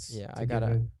thoughts Yeah, to give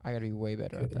a I gotta be way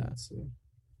better at good that. answer.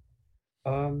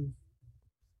 Um,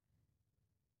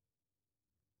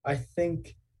 I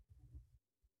think,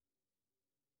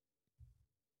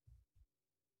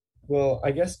 well,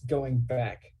 I guess going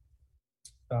back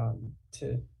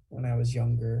to when I was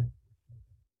younger,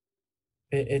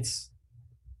 it's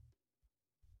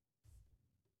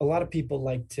a lot of people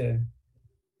like to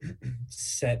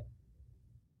set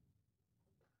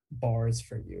bars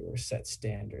for you or set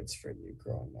standards for you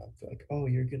growing up. Like, oh,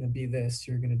 you're gonna be this,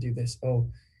 you're gonna do this. Oh,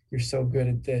 you're so good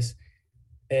at this.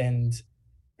 And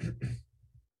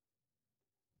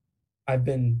I've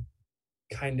been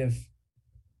kind of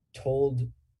told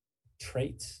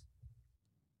traits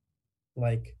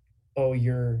like, oh,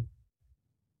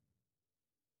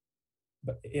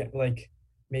 but yeah, like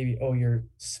maybe, oh, you're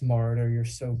smart or you're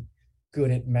so good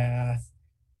at math,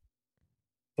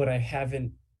 but I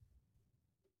haven't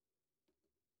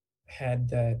had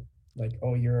that, like,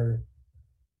 oh,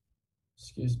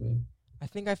 excuse me. I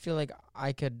think I feel like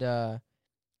I could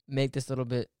make this a little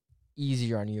bit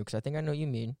easier on you because I think I know what you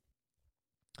mean.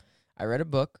 I read a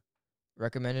book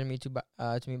recommended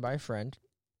to me by a friend.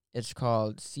 It's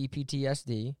called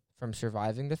CPTSD, From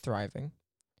Surviving to Thriving,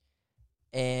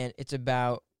 and it's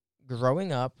about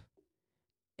growing up,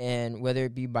 and whether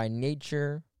it be by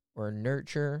nature or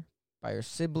nurture, by your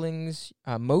siblings,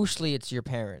 mostly it's your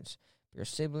parents, your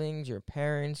siblings, your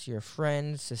parents, your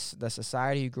friends, the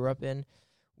society you grew up in,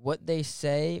 what they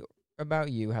say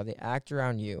about you, how they act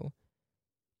around you,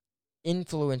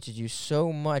 influences you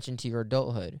so much into your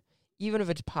adulthood, even if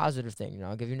it's a positive thing.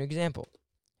 I'll give you an example.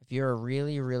 If you're a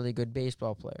really, really good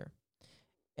baseball player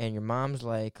and your mom's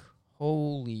like,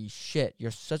 holy shit,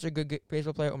 you're such a good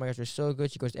baseball player. Oh my gosh, you're so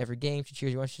good. She goes to every game. She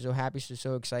cheers you on. She's so happy. She's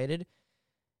so excited.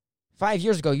 5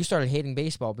 years ago, you started hating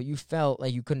baseball, but you felt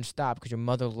like you couldn't stop because your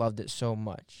mother loved it so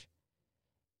much.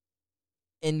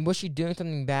 And was she doing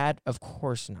something bad? Of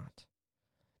course not.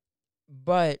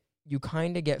 But you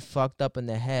kind of get fucked up in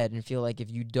the head and feel like if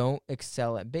you don't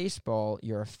excel at baseball,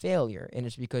 you're a failure. And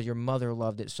it's because your mother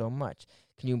loved it so much.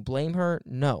 Can you blame her?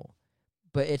 No.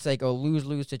 But it's like a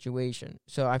lose-lose situation.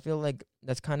 So I feel like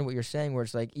that's kind of what you're saying, where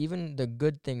it's like even the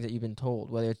good things that you've been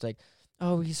told, whether it's like,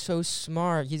 oh, he's so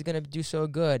smart, he's going to do so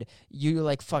good, you're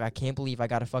like, fuck, I can't believe I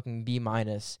got a fucking B-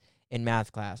 in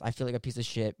math class. I feel like a piece of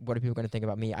shit. What are people going to think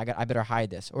about me? I better hide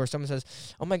this. Or someone says,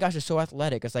 oh my gosh, you're so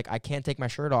athletic. It's like, I can't take my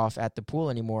shirt off at the pool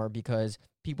anymore because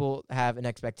people have an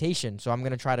expectation. So I'm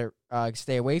going to try to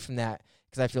stay away from that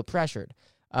because I feel pressured.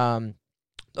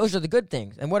 Those are the good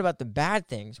things. And what about the bad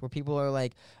things where people are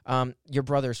like, your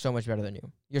brother is so much better than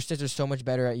you. Your sister's so much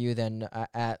better at you than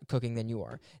at cooking than you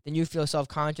are. Then you feel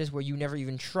self-conscious where you never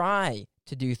even try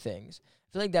to do things.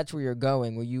 I feel like that's where you're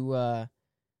going, where you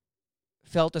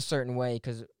felt a certain way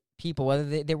because people, whether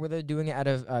they're doing it out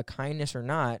of kindness or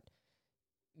not,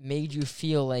 made you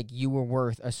feel like you were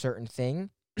worth a certain thing.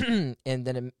 and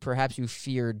then perhaps you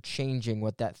feared changing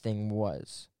what that thing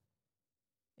was.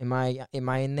 Am I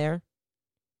in there?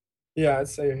 Yeah, I'd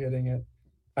say you're hitting it.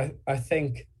 I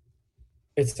think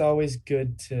it's always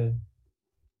good to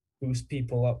boost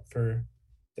people up for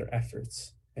their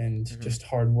efforts and Mm-hmm. just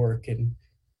hard work and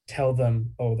tell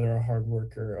them, oh, they're a hard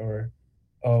worker, or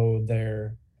oh,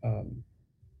 they're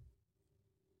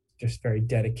just very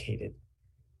dedicated.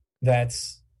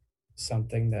 That's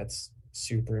something that's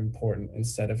super important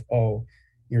instead of, oh,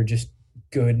 you're just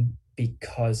good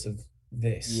because of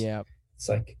this. Yeah. It's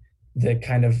like the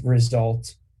kind of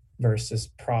result versus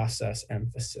process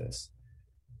emphasis.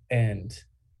 And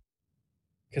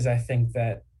because I think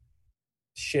that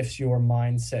shifts your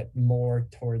mindset more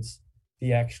towards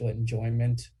the actual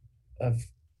enjoyment of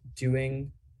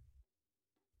doing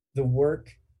the work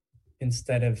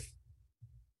instead of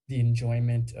the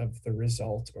enjoyment of the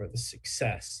result or the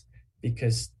success.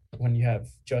 Because when you have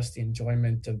just the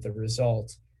enjoyment of the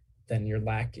result, then you're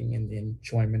lacking in the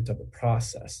enjoyment of the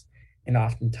process. And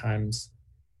oftentimes,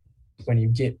 when you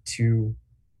get to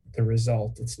the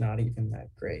result, it's not even that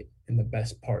great. And the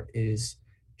best part is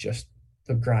just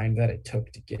the grind that it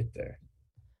took to get there.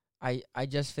 I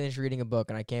just finished reading a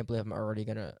book and I can't believe I'm already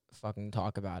gonna fucking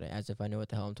talk about it as if I know what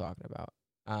the hell I'm talking about.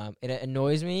 It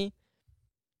annoys me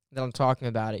that I'm talking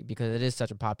about it because it is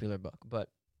such a popular book. But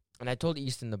and I told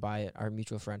Easton to buy it, our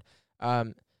mutual friend.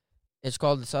 Um, it's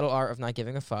called The Subtle Art of Not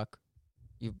Giving a Fuck.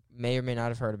 You may or may not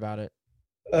have heard about it.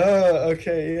 Oh,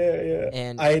 okay, yeah, yeah.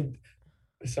 And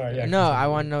Sorry, yeah, no, I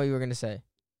continue. want to know what you were gonna say.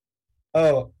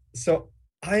 Oh, so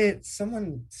I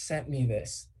someone sent me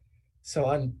this. So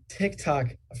on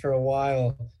TikTok for a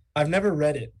while, I've never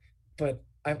read it, but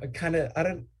I'm kind of I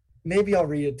don't maybe I'll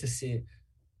read it to see.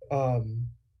 Um,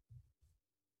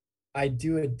 I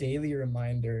do a daily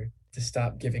reminder to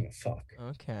stop giving a fuck,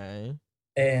 Okay.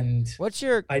 and What's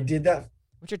your I did that.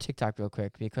 what's your TikTok real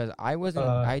quick because I wasn't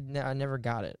Uh, I never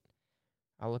got it.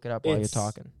 I'll look it up while you're it's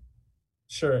talking.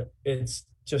 sure it's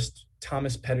just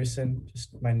Thomas Pedersen, just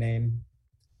my name,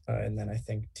 and then I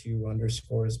think two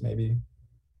underscores maybe.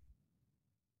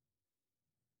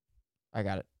 I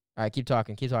got it. All right, keep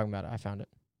talking. Keep talking about it. I found it.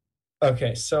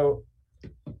 Okay, so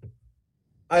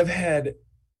I've had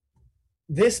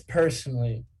this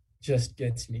personally just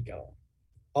gets me going.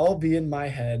 I'll be in my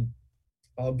head,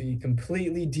 I'll be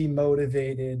completely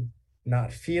demotivated,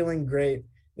 not feeling great.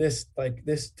 This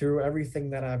through everything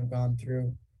that I've gone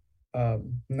through,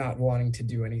 not wanting to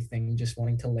do anything, just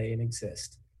wanting to lay and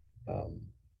exist, um,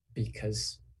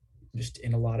 because I'm just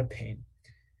in a lot of pain.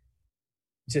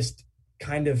 Just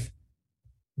kind of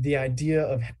the idea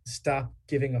of stop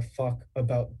giving a fuck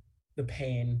about the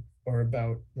pain or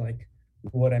about like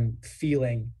what I'm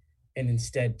feeling and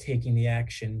instead taking the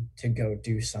action to go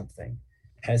do something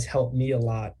has helped me a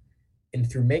lot. And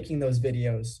through making those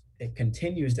videos, it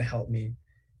continues to help me.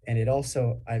 And it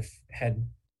also, I've had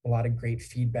a lot of great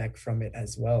feedback from it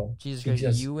as well. Jesus Christ,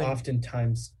 Because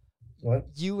oftentimes, what?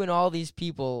 you and all these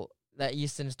people that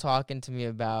Easton's talking to me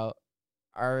about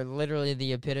are literally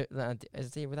the epitome.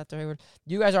 Is that the right word?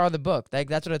 You guys are the book. Like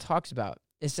that's what it talks about.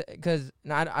 It's because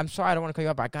I'm sorry, I don't want to cut you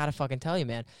up. But I gotta fucking tell you,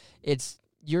 man. It's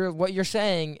what you're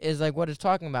saying is like what it's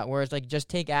talking about. Where it's like just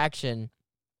take action,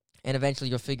 and eventually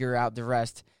you'll figure out the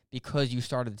rest because you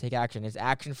started to take action. It's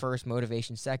action first,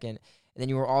 motivation second, and then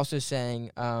you were also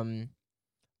saying, I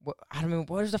don't know,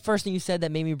 what was the first thing you said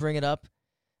that made me bring it up?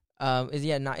 Is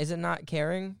it not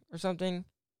caring or something?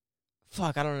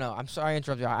 Fuck, I don't know. I'm sorry I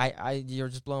interrupted you. You're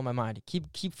just blowing my mind.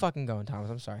 Keep fucking going, Thomas.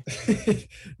 I'm sorry.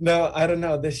 No, I don't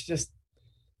know. This just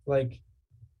like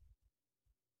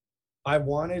I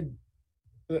wanted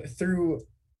through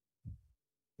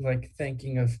like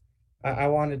thinking of I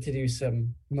wanted to do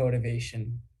some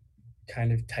motivation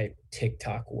kind of type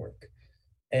TikTok work.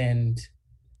 And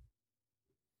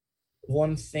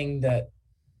one thing that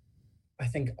I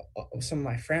think some of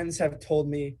my friends have told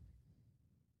me,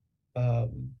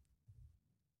 um,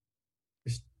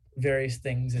 just various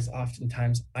things, is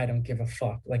oftentimes I don't give a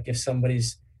fuck. Like if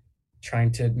somebody's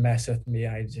trying to mess with me,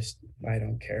 I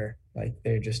don't care. Like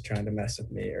they're just trying to mess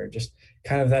with me, or just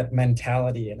kind of that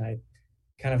mentality. And I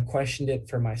kind of questioned it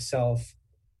for myself,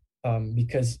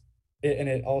 because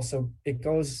it also it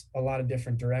goes a lot of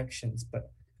different directions,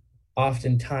 but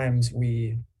oftentimes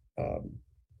we um,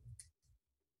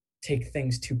 take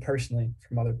things too personally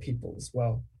from other people as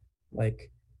well.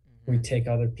 Like we Mm-hmm. take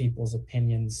other people's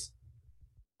opinions,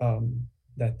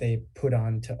 that they put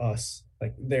on to us,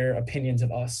 like their opinions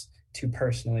of us, too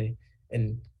personally,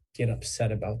 and get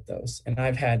upset about those. And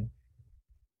I've had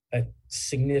a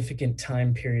significant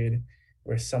time period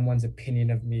where someone's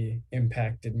opinion of me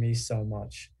impacted me so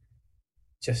much,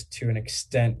 just to an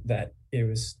extent that it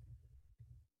was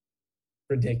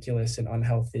ridiculous and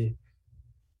unhealthy.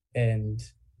 And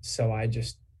so I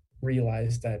just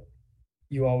realized that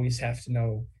you always have to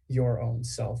know your own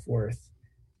self-worth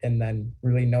and then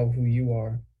really know who you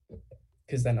are,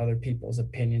 because then other people's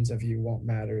opinions of you won't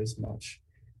matter as much.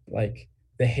 Like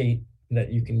the hate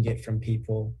that you can get from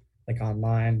people like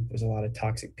online, there's a lot of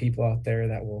toxic people out there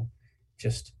that will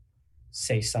just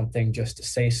say something just to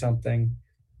say something.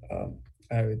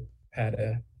 I had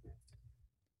a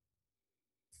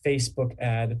Facebook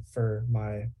ad for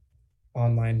my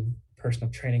online personal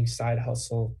training side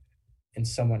hustle, and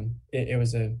it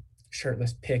was a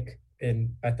shirtless pic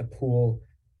in at the pool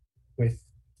with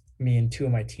me and two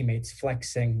of my teammates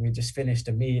flexing. We just finished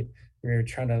a meet. We were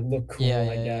trying to look Yeah, cool,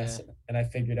 I yeah, yeah. guess. And I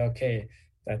figured, okay,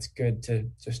 that's good to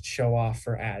just show off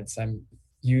for ads. I'm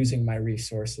using my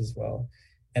resources well.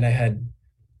 And I had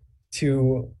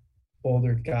two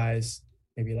older guys,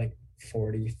 maybe like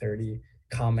 40, 30,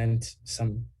 comment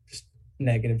some just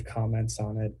negative comments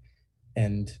on it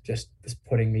and just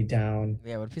putting me down.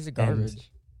 Yeah, what a piece of And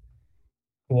garbage.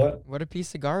 what What a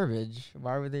piece of garbage.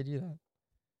 Why would they do that?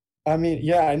 I mean,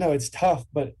 yeah, I know it's tough,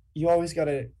 but you always got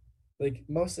to, like,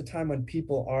 most of the time when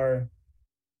people are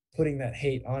putting that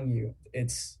hate on you,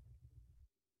 it's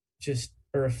just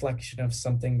a reflection of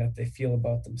something that they feel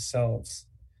about themselves,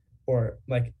 or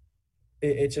like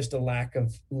it's just a lack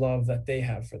of love that they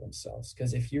have for themselves.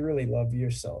 Because if you really love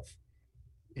yourself,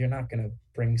 you're not going to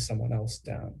bring someone else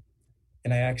down.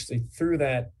 And I actually, through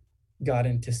that, got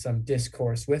into some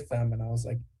discourse with them. And I was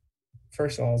like,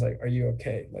 first of all, I was like, are you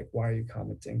okay? Like, why are you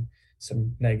commenting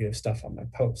some negative stuff on my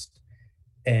post?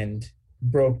 And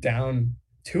broke down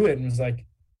to it and was like,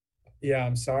 yeah,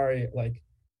 I'm sorry. Like,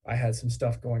 I had some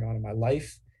stuff going on in my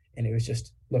life and it was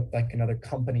just looked like another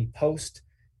company post.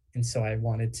 And so I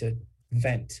wanted to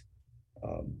vent,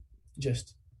 um,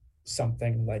 just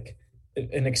something like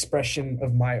an expression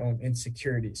of my own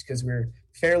insecurities, because we're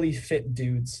fairly fit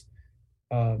dudes.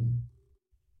 Um,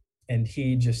 and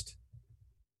he just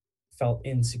felt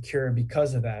insecure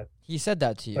because of that. He said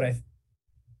that to But you.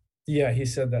 yeah, he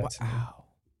said that to me. Wow.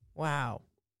 Wow.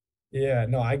 Yeah,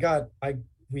 no,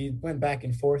 we went back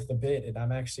and forth a bit, and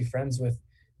I'm actually friends with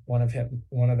one of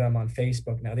them on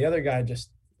Facebook now. The other guy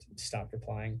just stopped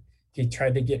replying. He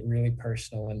tried to get really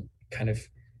personal and kind of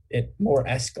it more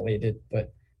escalated,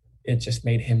 but it just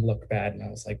made him look bad. And I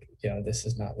was like, yeah, this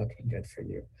is not looking good for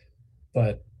you.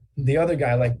 But the other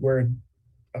guy, like, we're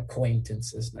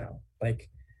acquaintances now. Like,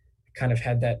 kind of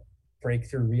had that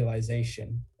breakthrough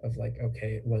realization of like,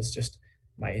 okay, it was just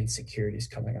my insecurities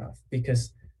coming off.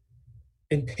 Because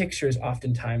in pictures,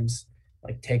 oftentimes,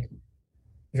 like, take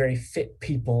very fit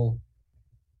people,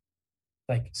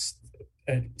 like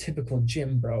a typical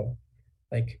gym bro,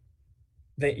 like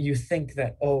that you think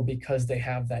that, oh, because they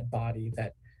have that body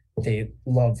that they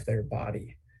love their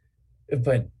body,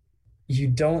 but you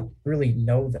don't really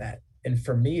know that. And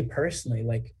for me personally,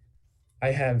 like,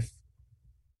 I have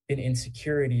an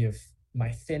insecurity of my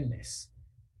thinness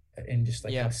and just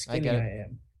like how Yeah, I get skinny it. I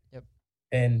am. Yep.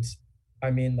 And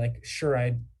I mean, like, sure,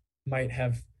 I might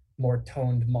have more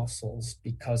toned muscles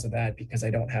because of that, because I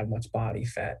don't have much body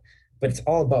fat, but it's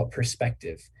all about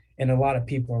perspective. And a lot of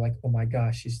people are like, oh my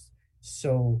gosh,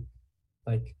 so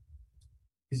like,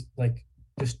 he's like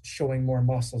just showing more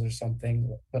muscles or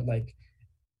something. But like,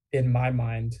 in my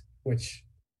mind, which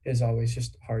is always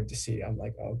just hard to see, I'm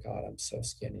like, oh God, I'm so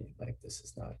skinny. Like, this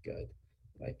is not good.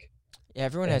 Like, Yeah,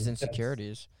 everyone has and that's,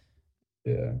 insecurities.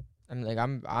 yeah. I'm like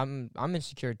I'm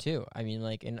insecure too. I mean,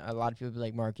 like, and a lot of people be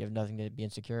like, Mark, you have nothing to be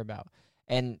insecure about.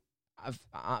 And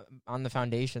on the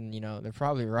foundation, they're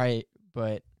probably right,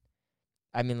 but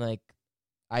I mean, like,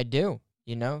 I do.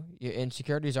 Your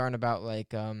insecurities aren't about like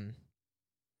the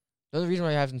only reason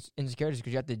why you have insecurities is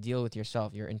because you have to deal with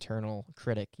yourself, your internal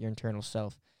critic, your internal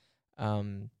self.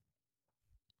 Um,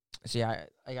 so yeah,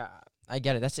 I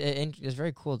get it. It's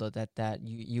very cool though that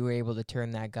you were able to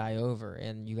turn that guy over,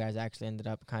 and you guys actually ended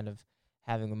up kind of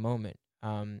having a moment.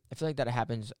 I feel like that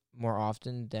happens more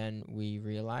often than we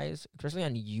realize, especially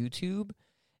on YouTube.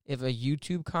 If a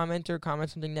YouTube commenter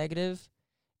comments something negative,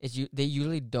 they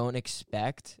usually don't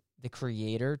expect the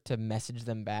creator to message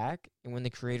them back, and when the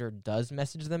creator does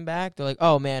message them back, they're like,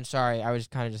 "Oh man, sorry, I was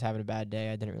kind of just having a bad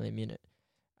day. I didn't really mean it."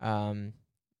 Um,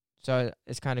 so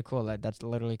it's kind of cool that that's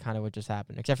literally kind of what just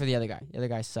happened, except for the other guy. The other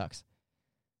guy sucks.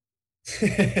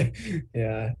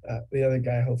 Yeah, the other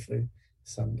guy, hopefully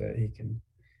someday he can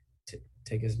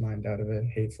take his mind out of a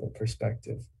hateful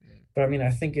perspective. Mm. But I mean, I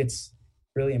think it's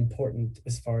really important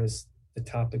as far as the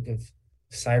topic of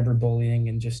cyberbullying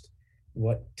and just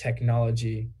what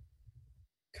technology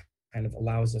kind of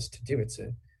allows us to do. It's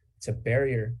a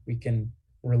barrier. We can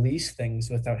release things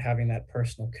without having that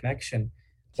personal connection.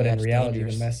 But Yeah, in it's reality, the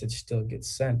dangerous. message still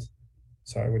gets sent.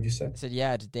 Sorry, what'd you say? I said,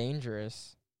 yeah, it's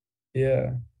dangerous.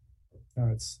 Yeah.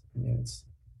 No,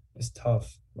 it's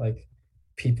tough. Like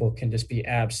people can just be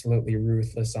absolutely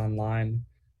ruthless online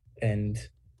and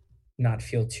not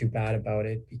feel too bad about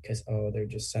it because oh, they're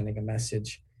just sending a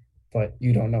message, but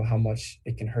you don't know how much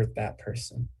it can hurt that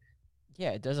person.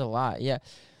 Yeah, it does a lot. Yeah.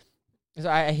 So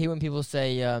I hate when people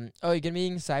say, "Oh, you're gonna be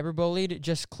cyberbullied?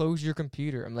 Just close your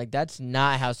computer." I'm like, that's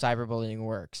not how cyberbullying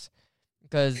works.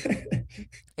 Because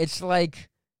it's like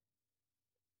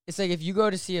if you go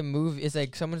to see a movie, it's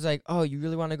like someone's like, "Oh, you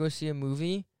really want to go see a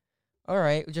movie? All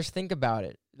right, just think about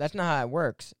it." That's not how it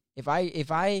works. If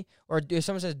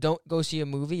someone says don't go see a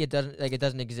movie, it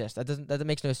doesn't exist. That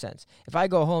makes no sense. If I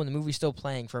go home, the movie's still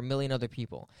playing for a million other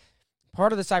people.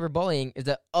 Part of the cyberbullying is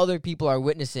that other people are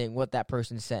witnessing what that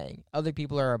person's saying. Other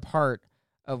people are a part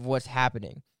of what's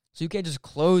happening. So you can't just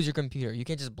close your computer. You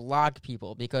can't just block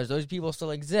people because those people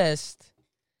still exist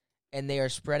and they are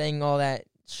spreading all that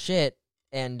shit,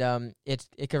 and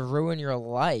it could ruin your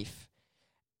life.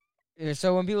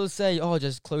 So when people say, "Oh,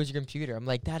 just close your computer," I'm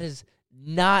like, that is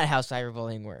not how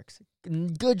cyberbullying works.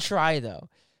 Good try though,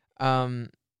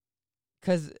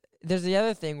 because there's the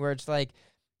other thing where it's like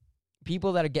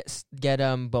people that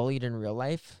get bullied in real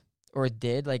life or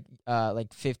did like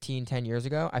 15, 10 years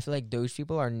ago. I feel like those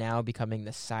people are now becoming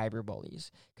the cyber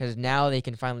bullies because now they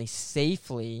can finally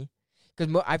safely.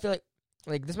 Because I feel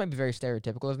like this might be very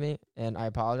stereotypical of me, and I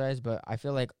apologize, but I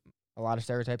feel like a lot of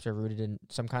stereotypes are rooted in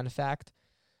some kind of fact.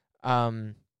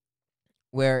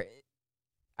 Where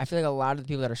I feel like a lot of the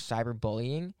people that are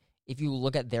cyberbullying, if you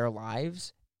look at their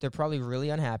lives, they're probably really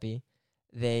unhappy.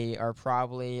 They are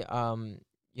probably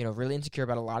really insecure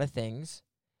about a lot of things,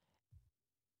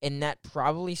 and that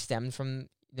probably stems from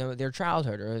their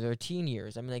childhood or their teen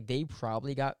years. I mean, like they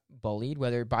probably got bullied,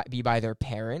 whether it be by their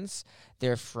parents,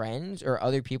 their friends, or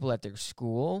other people at their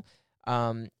school.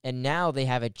 And now they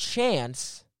have a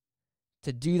chance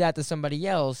to do that to somebody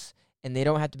else, and they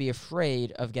don't have to be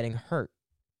afraid of getting hurt.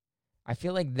 I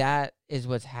feel like that is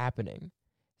what's happening.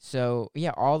 So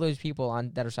yeah, all those people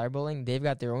that are cyberbullying, they've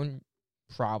got their own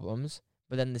problems.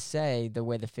 But then to say the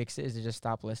way to fix it is to just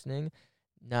stop listening,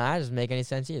 nah, that doesn't make any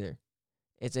sense either.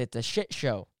 It's a shit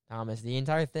show, Thomas. The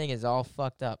entire thing is all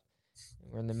fucked up.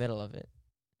 We're in the middle of it.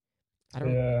 I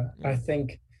don't. Yeah, I Yeah,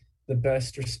 think the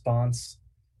best response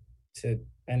to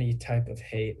any type of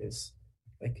hate is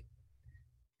like,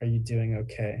 "Are you doing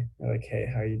okay?" Or like, "Hey,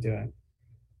 how are you doing?"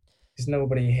 Because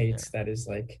nobody yeah, hates that is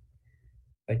like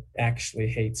actually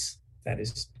hates that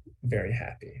is very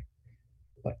happy.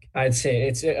 Like I'd say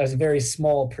it's a very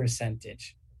small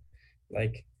percentage.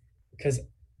 Like because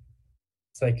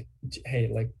it's like, hey,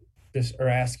 like just or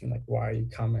asking like, why are you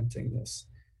commenting this?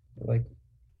 Like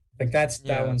that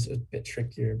yeah. one's a bit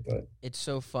trickier, but It's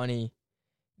so funny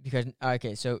because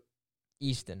okay, so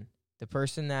Easton, the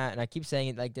person that, and I keep saying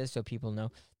it like this so people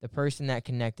know, the person that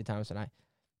connected Thomas and I.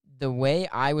 The way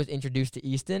I was introduced to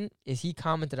Easton is he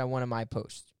commented on one of my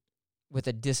posts with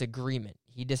a disagreement.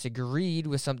 He disagreed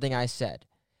with something I said.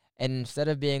 And instead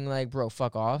of being like, bro,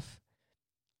 fuck off,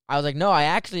 I was like, no, I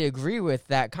actually agree with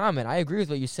that comment. I agree with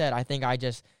what you said. I think I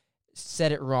just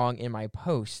said it wrong in my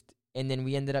post. And then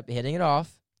we ended up hitting it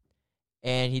off,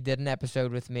 and he did an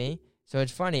episode with me. So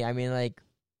it's funny. I mean, like,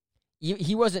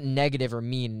 he wasn't negative or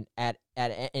mean in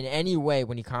any way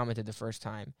when he commented the first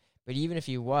time. But even if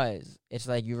he was, it's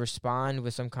like you respond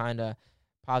with some kind of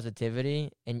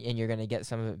positivity, and you're going to get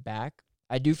some of it back.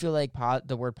 I do feel like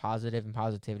the word positive and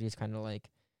positivity is kind of like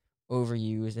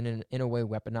overused and in a way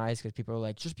weaponized because people are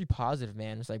like, just be positive,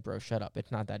 man. It's like, bro, shut up.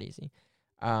 It's not that easy.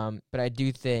 But I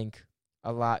do think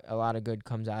a lot of good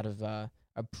comes out of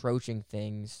approaching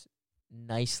things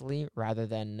nicely rather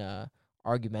than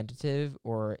argumentative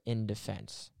or in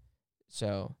defense.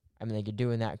 So I mean, like you're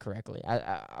doing that correctly.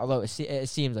 Although it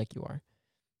seems like you are.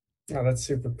 oh, that's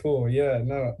super cool. Yeah,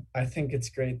 no, I think it's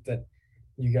great that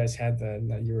you guys had that and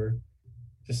that you were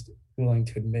just willing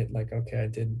to admit like, okay, I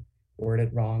did word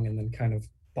it wrong and then kind of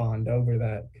bond over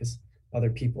that because other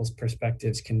people's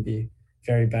perspectives can be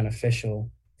very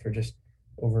beneficial for just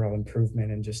overall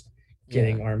improvement and just Yeah.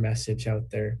 getting our message out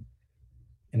there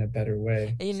in a better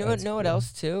way. And you So know what? that's Know what cool.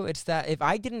 else too? It's that if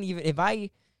I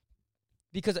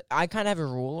because I kind of have a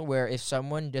rule where if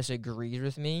someone disagrees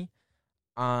with me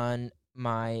on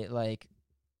my like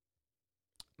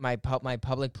my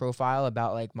public profile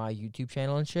about like my YouTube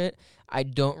channel and shit, I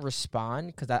don't respond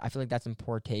because I feel like that's in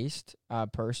poor taste,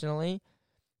 personally.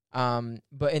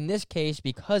 But in this case,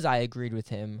 because I agreed with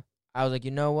him, I was like,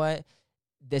 you know what,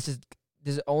 this is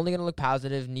this is only going to look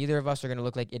positive. Neither of us are going to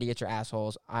look like idiots or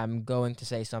assholes. I'm going to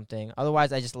say something.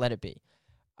 Otherwise, I just let it be.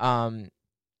 And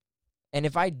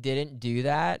if I didn't do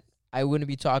that, I wouldn't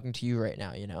be talking to you right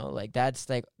now, you know? Like, that's,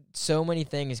 like, so many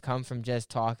things come from just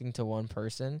talking to one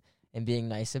person and being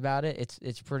nice about it.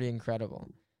 It's pretty incredible.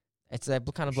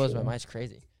 That kind of blows my mind. It's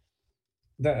crazy.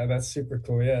 That's super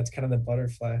cool. Yeah, it's kind of the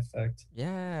butterfly effect.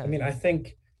 Yeah. I mean, I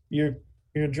think you're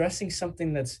addressing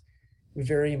something that's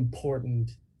very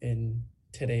important in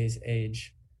today's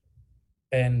age.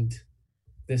 And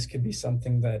this could be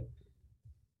something that,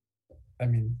 I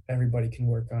mean, everybody can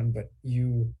work on, but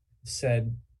you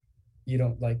said you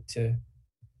don't like to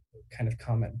kind of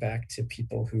comment back to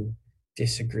people who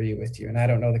disagree with you. And I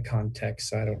don't know the context,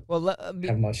 so I don't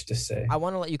have much to say. I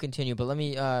want to let you continue, but let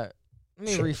me Sure.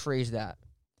 rephrase that.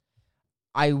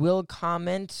 I will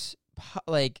comment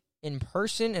like in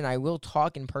person, and I will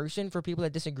talk in person for people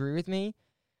that disagree with me.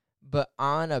 But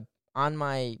on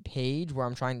my page where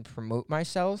I'm trying to promote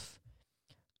myself,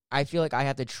 I feel like I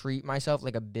have to treat myself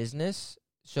like a business.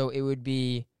 So it wouldn't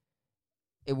be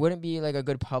like a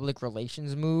good public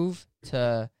relations move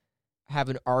to have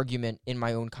an argument in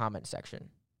my own comment section.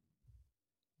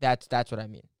 That's what I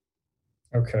mean.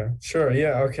 Okay. Sure.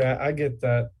 Yeah. Okay. I get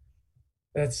that.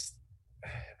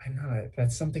 I know it.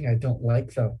 That's something I don't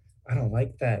like, though. I don't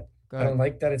like that. I don't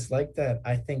like that it's like that.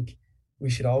 I think we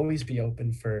should always be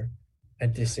open for a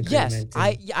disagreement.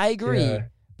 Yes, I agree,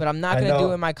 but I'm not going to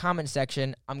do it in my comment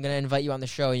section. I'm going to invite you on the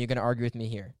show, and you're going to argue with me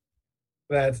here.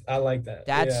 I like that.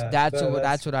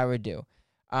 That's what I would do.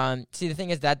 See, the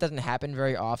thing is, that doesn't happen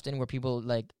very often where people,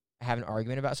 like, have an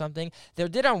argument about something. They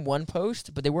did on one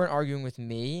post, but they weren't arguing with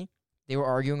me. They were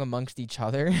arguing amongst each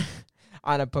other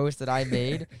on a post that I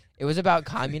made. It was about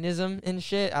communism and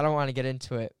shit. I don't want to get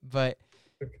into it, but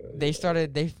they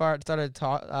started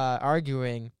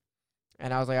arguing,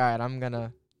 and I was like, all right, I'm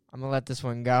gonna let this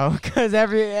one go, because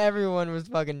everyone was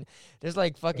fucking. There's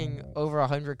like fucking over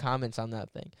 100 comments on that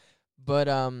thing, but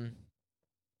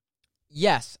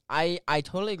yes, I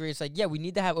totally agree. It's like, yeah, we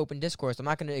need to have open discourse. I'm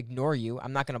not gonna ignore you.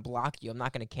 I'm not gonna block you. I'm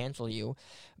not gonna cancel you,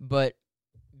 but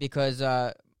because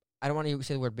I don't want to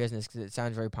say the word business because it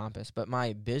sounds very pompous, but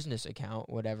my business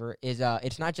account, whatever, is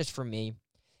it's not just for me.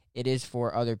 It is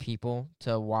for other people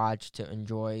to watch, to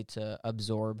enjoy, to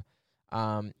absorb.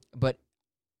 But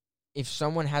if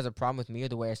someone has a problem with me or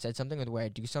the way I said something or the way I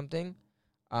do something,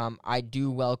 I do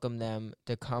welcome them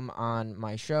to come on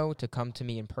my show, to come to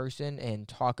me in person and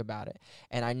talk about it.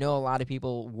 And I know a lot of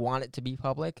people want it to be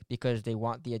public because they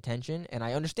want the attention, and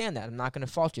I understand that. I'm not going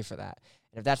to fault you for that.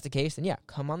 And if that's the case, then yeah,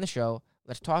 come on the show.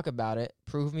 Let's talk about it.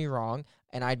 Prove me wrong,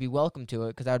 and I'd be welcome to it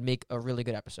because that would make a really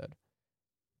good episode.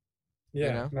 Yeah,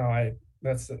 you know? No,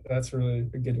 that's really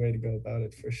a good way to go about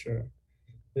it for sure.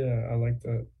 Yeah, I like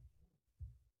that.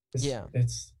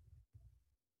 It's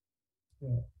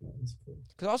cool.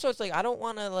 Because also it's like I don't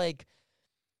want to like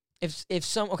if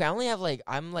I only have like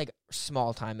I'm like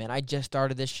small time, man. I just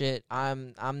started this shit.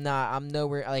 I'm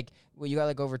nowhere like you got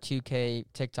like over 2K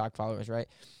TikTok followers, right?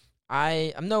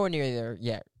 I'm nowhere near there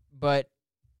yet, but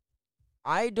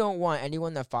I don't want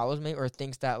anyone that follows me or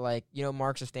thinks that, like, you know,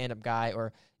 Mark's a stand-up guy,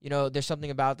 or, you know, there's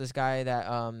something about this guy that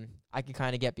I can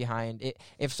kind of get behind.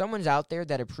 If someone's out there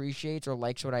that appreciates or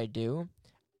likes what I do,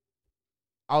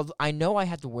 I know I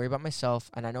have to worry about myself,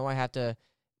 and I know I have to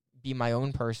be my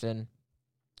own person,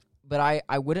 but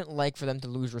I wouldn't like for them to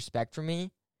lose respect for me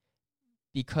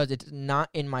because it's not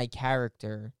in my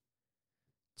character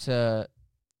to...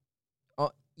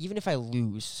 even if I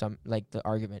lose some, like, the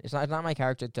argument, it's not my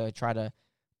character to try to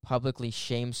publicly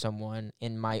shame someone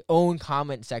in my own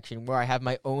comment section where I have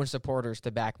my own supporters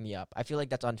to back me up. I feel like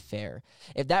that's unfair.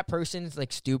 If that person's,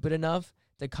 like, stupid enough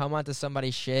to come onto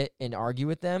somebody's shit and argue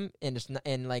with them, and it's not,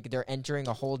 and like they're entering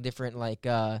a whole different like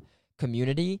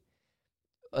community,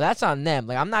 well, that's on them.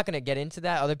 Like, I'm not gonna get into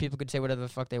that. Other people could say whatever the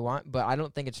fuck they want, but I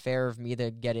don't think it's fair of me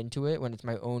to get into it when it's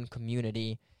my own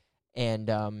community and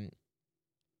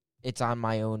it's on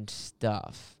my own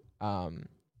stuff.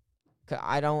 'Cause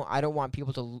I don't want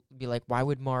people to be like, why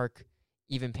would Mark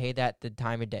even pay that the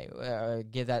time of day,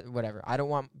 give that whatever. I don't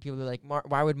want people to be like,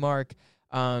 why would Mark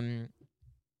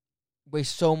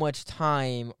waste so much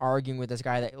time arguing with this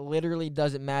guy that literally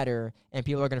doesn't matter and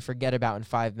people are going to forget about in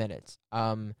 5 minutes.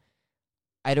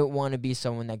 I don't want to be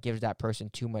someone that gives that person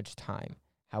too much time.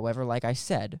 However, like I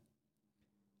said,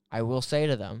 I will say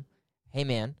to them, hey,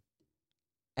 man,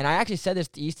 and I actually said this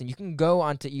to Easton. You can go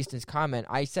onto Easton's comment.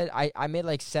 I said I made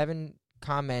like 7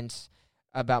 comments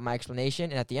about my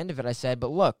explanation, and at the end of it I said,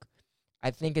 but look,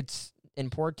 I think it's in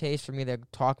poor taste for me to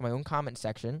talk my own comment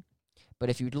section, but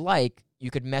if you'd like, you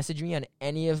could message me on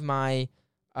any of my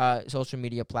social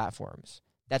media platforms.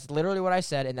 That's literally what I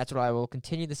said, and that's what I will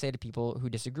continue to say to people who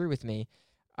disagree with me,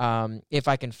 if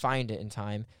I can find it in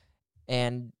time.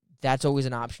 And that's always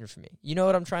an option for me. You know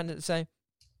what I'm trying to say?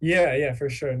 Yeah, for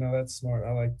sure. No, that's smart.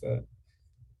 I like that.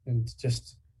 And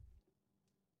just,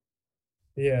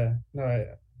 yeah, no,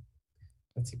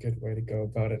 that's a good way to go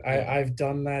about it. Yeah. I've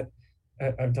done that.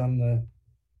 I've done the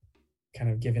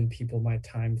kind of giving people my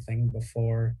time thing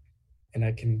before, and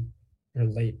I can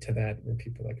relate to that where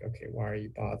people are like, okay, why are you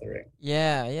bothering?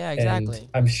 Yeah, yeah, And exactly.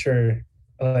 I'm sure,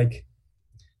 like,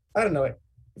 I don't know.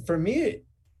 For me,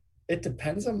 it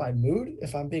depends on my mood,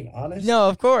 if I'm being honest. No,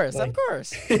 of course, of Like,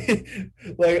 course.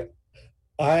 like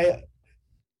I,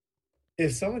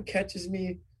 if someone catches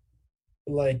me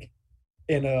like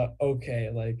in a okay,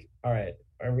 like, all right,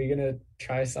 are we gonna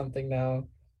try something now?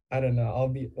 I don't know. I'll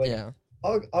be like, Yeah.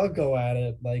 I'll go at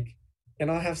it, like,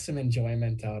 and I'll have some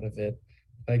enjoyment out of it.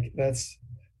 Like that's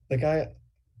like I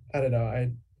don't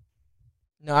know.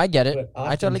 No, I get it. But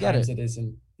I totally get oftentimes it. it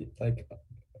isn't like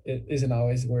it isn't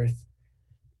always worth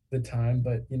the time.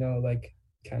 But like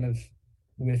kind of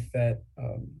with that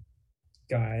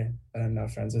guy that I'm now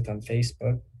friends with on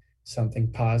Facebook,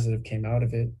 something positive came out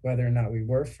of it. Whether or not we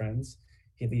were friends,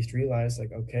 he at least realized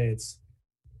like, okay, it's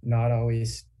not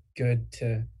always good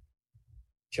to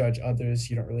judge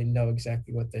others. You don't really know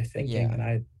exactly what they're thinking. Yeah. And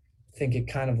I think it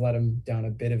kind of led him down a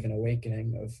bit of an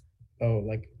awakening of, oh,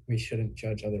 like we shouldn't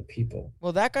judge other people.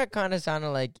 Well, that guy kind of sounded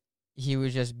like he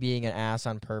was just being an ass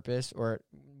on purpose, or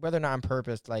whether or not on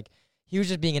purpose, like he was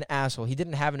just being an asshole. He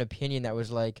didn't have an opinion that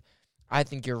was like, "I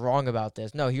think you're wrong about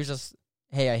this." No, he was just,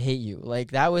 "Hey, I hate you."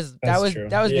 Like that was That's true.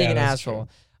 being Yeah, an that's asshole.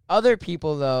 true. Other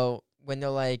people though, when they're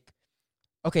like,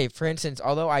 okay, for instance,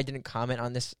 although I didn't comment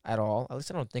on this at all, at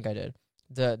least I don't think I did.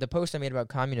 The post I made about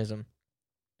communism,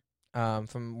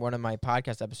 from one of my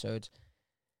podcast episodes,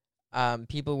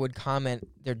 people would comment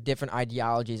their different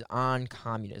ideologies on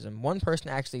communism. One person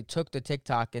actually took the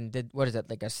TikTok and did, what is it,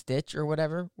 like a stitch or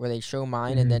whatever, where they show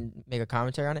mine and Mhm. then make a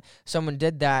commentary on it. Someone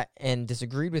did that and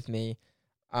disagreed with me.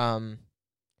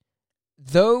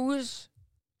 Those,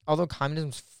 although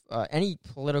communism's, any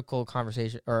political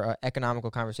conversation or economical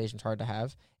conversation is hard to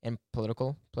have, and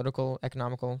political,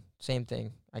 economical, same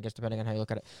thing, I guess, depending on how you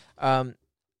look at it.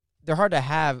 They're hard to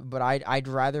have, but I'd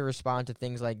rather respond to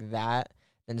things like that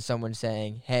than someone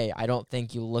saying, "Hey, I don't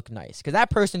think you look nice," because that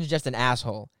person is just an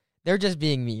asshole. They're just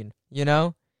being mean, you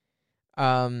know.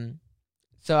 Um,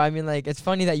 so I mean, like, it's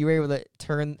funny that you were able to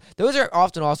turn. Those are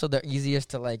often also the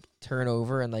easiest to like turn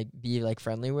over and like be like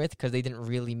friendly with because they didn't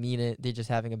really mean it. They're just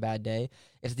having a bad day.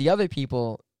 It's the other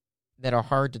people that are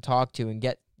hard to talk to and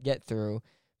get through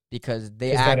because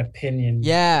they Because that act. opinion,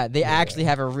 Yeah, they actually yeah,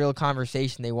 have a real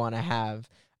conversation they want to have.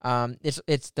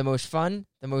 It's the most fun,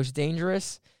 the most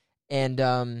dangerous, and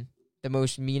the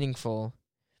most meaningful.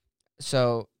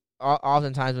 So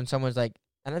oftentimes when someone's like,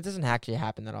 and it doesn't actually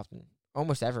happen that often,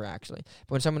 almost ever actually,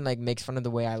 but when someone like makes fun of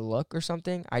the way I look or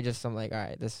something, I'm like, all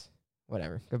right, this,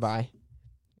 whatever, goodbye.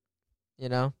 You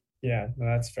know? yeah, no,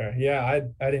 that's fair. Yeah,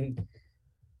 I didn't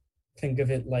think of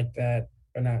it like that,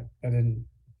 or not. I didn't.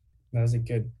 That was a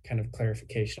good kind of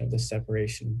clarification of the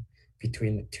separation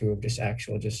between the two of just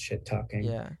actual just shit talking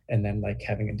Yeah. and then like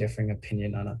having a differing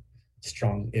opinion on a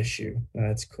strong issue.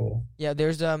 That's cool. Yeah.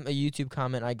 There's a YouTube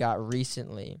comment I got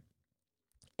recently,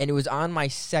 and it was on my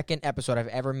second episode I've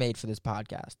ever made for this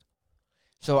podcast.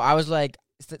 So I was like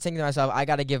thinking to myself, I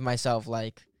got to give myself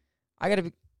like, I got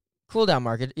to cool down,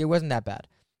 Mark. It wasn't that bad.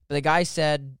 But the guy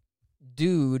said,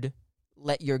 "Dude,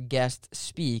 let your guest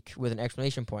speak," with an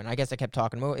exclamation point. I guess I kept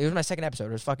talking. It was my second episode.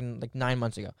 It was fucking like 9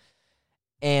 months ago.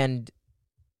 And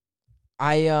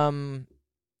I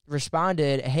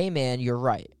responded, "Hey man, you're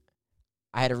right.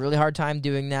 I had a really hard time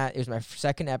doing that. It was my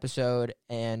second episode,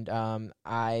 and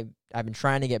I've been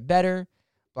trying to get better.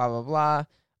 Blah blah blah.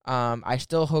 I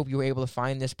still hope you were able to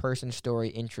find this person's story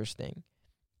interesting."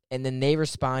 And then they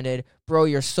responded, "Bro,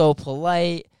 you're so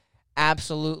polite.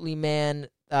 Absolutely, man.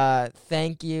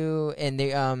 Thank you." And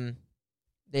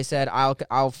they said,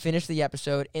 I'll finish the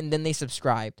episode," and then they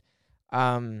subscribed.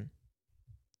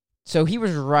 So he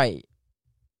was right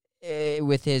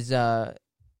with his how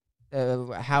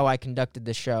I conducted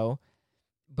the show,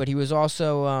 but he was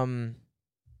also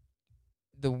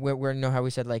where know how we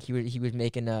said like he was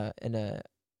making an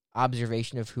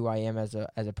observation of who I am as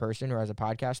a person or as a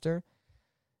podcaster.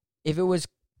 If it was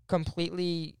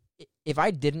completely, if I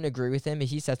didn't agree with him, if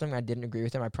he said something I didn't agree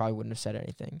with him, I probably wouldn't have said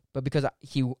anything. But because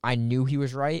I knew he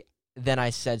was right, then I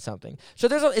said something. So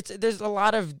there's a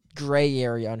lot of gray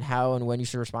area on how and when you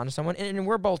should respond to someone, and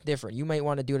we're both different. You might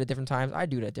want to do it at different times. I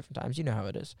do it at different times. You know how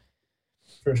it is.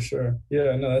 For sure.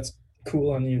 Yeah, no, that's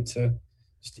cool on you to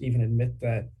just even admit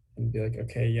that and be like,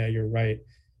 okay, yeah, you're right.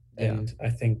 Yeah. And I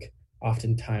think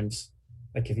oftentimes,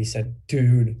 like if he said,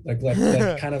 dude, like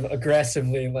kind of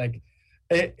aggressively, like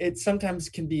it sometimes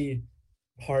can be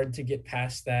hard to get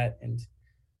past that. And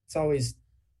it's always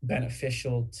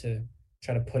beneficial to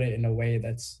try to put it in a way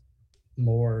that's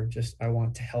more just, I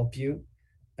want to help you.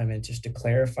 I mean, just to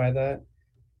clarify that.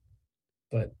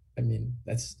 But I mean,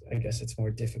 I guess it's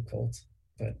more difficult,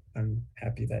 but I'm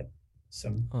happy that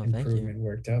some Oh, thank you. improvement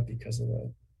worked out because of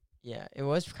that. Yeah, it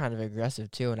was kind of aggressive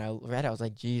too. And I read it, I was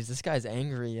like, geez, this guy's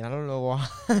angry. And I don't know why.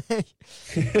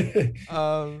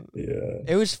 um, Yeah.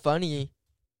 it was funny.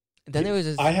 Then there was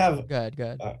this. I have, Good,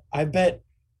 good. I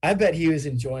bet he was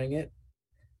enjoying it,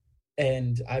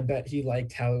 and I bet he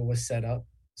liked how it was set up,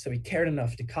 so he cared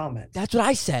enough to comment. That's what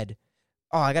I said.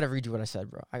 Oh, I gotta read you what I said,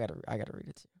 bro. I gotta read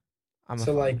it to you. I'm a So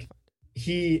fun. like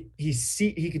he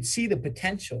could see the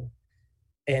potential,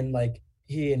 and like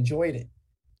he enjoyed it,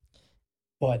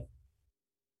 but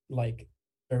like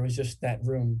there was just that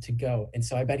room to go. And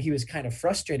so I bet he was kind of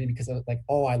frustrated because I was like,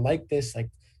 oh, I like this,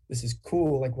 like this is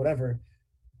cool, like whatever.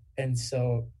 And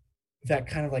so that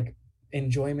kind of like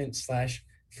enjoyment slash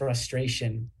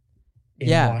frustration in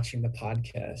Yeah. watching the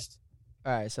podcast.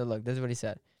 All right. So look, this is what he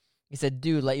said. He said,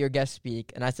 "Dude, let your guest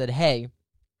speak." And I said, "Hey,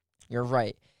 you're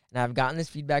right. And I've gotten this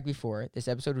feedback before. This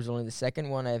episode was only the second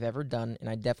one I've ever done, and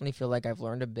I definitely feel like I've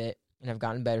learned a bit and have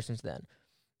gotten better since then.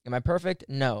 Am I perfect?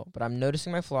 No, but I'm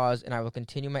noticing my flaws, and I will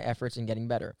continue my efforts in getting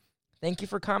better. Thank you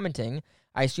for commenting.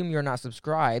 I assume you're not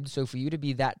subscribed, so for you to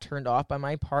be that turned off by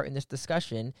my part in this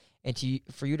discussion and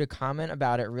for you to comment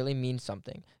about it really means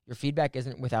something. Your feedback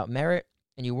isn't without merit,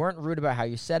 and you weren't rude about how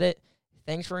you said it.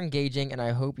 Thanks for engaging, and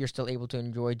I hope you're still able to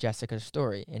enjoy Jessica's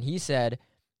story." And he said,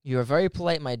 "You are very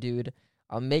polite, my dude.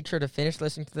 I'll make sure to finish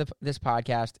listening to this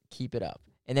podcast. Keep it up."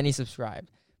 And then he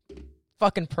subscribed.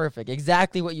 Fucking perfect.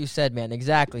 Exactly what you said, man.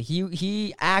 Exactly.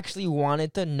 He actually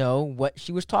wanted to know what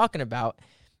she was talking about,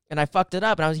 and I fucked it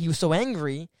up. And he was so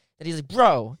angry that he's like,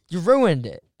 "Bro, you ruined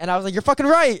it." And I was like, "You're fucking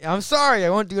right. I'm sorry. I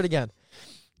won't do it again."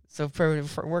 So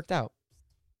it worked out.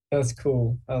 That's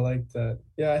cool. I like that.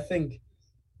 Yeah, I think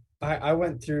I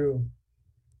went through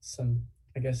some,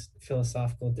 I guess,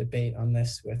 philosophical debate on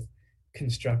this with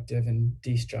constructive and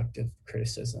destructive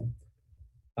criticism,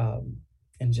 um,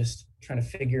 and just trying to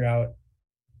figure out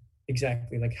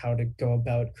exactly like how to go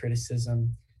about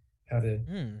criticism, how to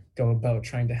go about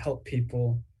trying to help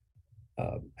people,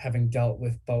 having dealt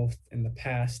with both in the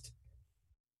past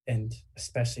and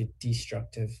especially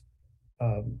destructive.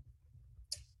 Um,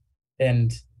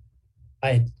 and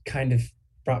I kind of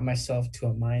brought myself to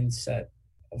a mindset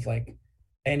of like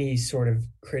any sort of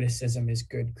criticism is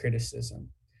good criticism,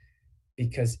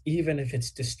 because even if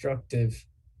it's destructive,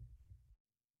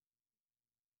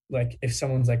 like if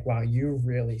someone's like, wow, you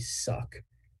really suck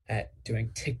at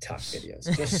doing TikTok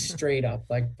videos, just straight up,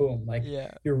 like boom, like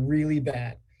Yeah. you're really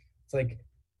bad. It's like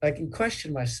I can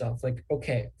question myself, like,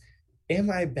 okay, am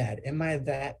I bad? Am I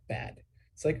that bad?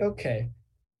 It's like, okay,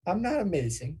 I'm not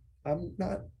amazing. I'm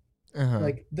not Uh-huh.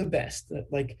 like the best,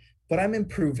 like, but I'm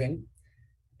improving.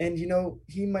 And you know,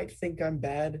 he might think I'm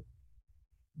bad,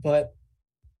 but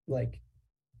like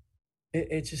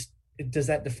it just does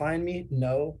that define me?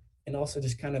 No. And also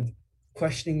just kind of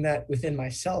questioning that within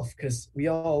myself, because we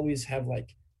all always have like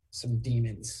some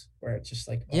demons where it's just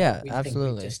like, oh, Yeah, we think we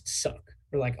absolutely. just suck.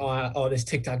 We're like, oh, this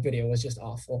TikTok video was just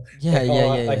awful. Yeah, Like, yeah,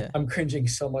 oh, yeah, yeah. I'm cringing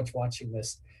so much watching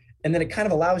this. And then it kind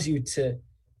of allows you to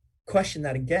question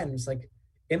that again. It's like,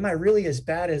 am I really as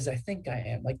bad as I think I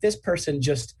am? Like this person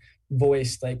just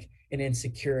voiced like an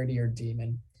insecurity or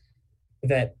demon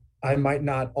that I might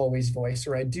not always voice,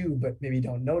 or I do, but maybe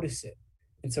don't notice it.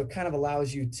 And so it kind of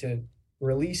allows you to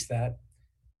release that.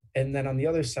 And then on the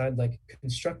other side, like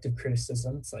constructive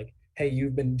criticism, it's like, hey,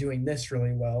 you've been doing this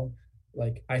really well.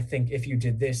 Like, I think if you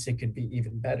did this, it could be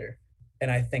even better.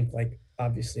 And I think, like,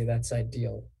 obviously that's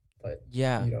ideal, but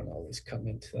Yeah. you don't always come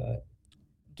into that.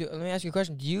 Let me ask you a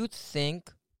question. Do you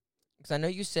think, because I know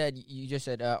you just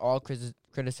said all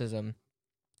criticism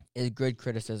is good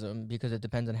criticism because it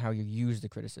depends on how you use the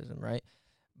criticism, right?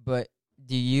 But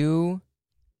do you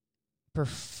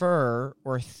prefer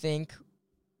or think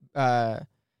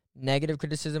negative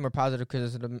criticism or positive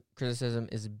criticism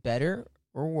is better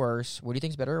or worse? What do you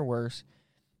think is better or worse?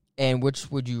 And which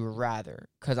would you rather?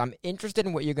 Because I'm interested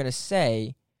in what you're going to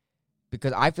say,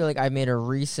 because I feel like I made a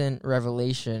recent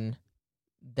revelation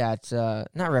that's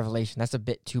not revelation, that's a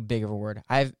bit too big of a word.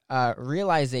 I've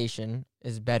realization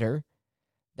is better,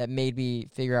 that made me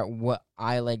figure out what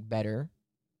I like better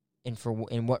and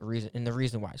what reason, and the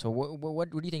reason why. So what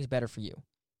do you think is better for you?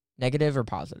 Negative or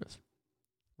positive?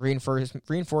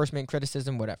 Reinforcement,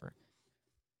 criticism, whatever.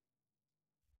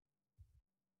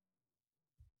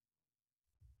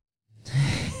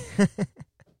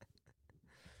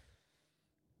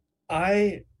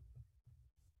 I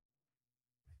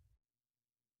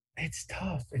it's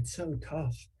tough. It's so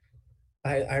tough.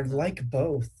 I like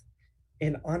both.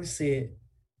 And honestly,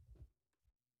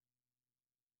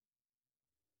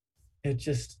 it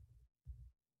just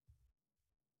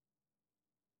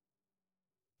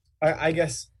I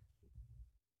guess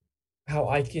how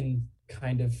I can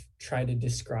kind of try to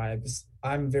describe is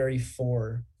I'm very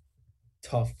for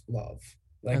tough love.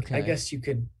 Like I Okay. guess you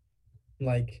could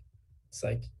like it's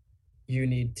like you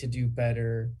need to do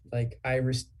better. Like I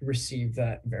receive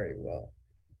that very well.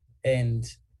 And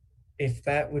if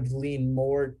that would lean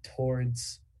more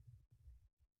towards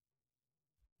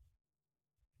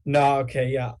no, okay,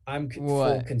 yeah, full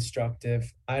What?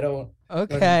 constructive. I don't when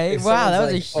Okay. if Wow, someone's that was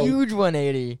a like, "Oh, huge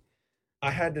 180.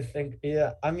 I had to think."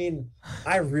 Yeah, I mean,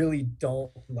 I really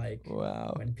don't like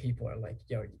Wow. when people are like,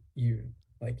 "Yo, you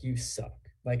like you suck."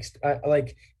 Like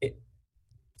it,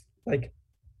 like,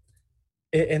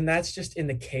 and that's just in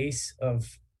the case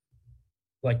of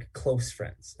like close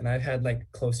friends. And I've had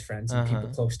like close friends and people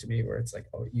Uh-huh. close to me where it's like,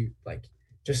 "Oh, you like,"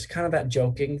 just kind of that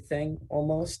joking thing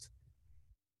almost,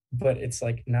 but it's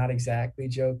like not exactly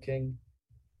joking.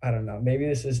 I don't know. Maybe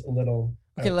this is a little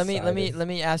Okay, let me let outside me of let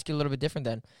me ask you a little bit different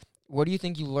then. What do you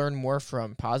think you learn more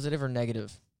from, positive or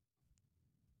negative?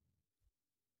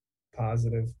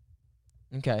 positive.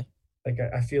 Okay. Like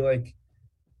I feel like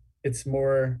it's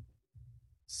more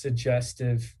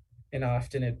suggestive and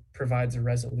often it provides a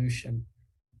resolution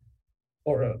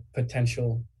or a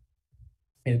potential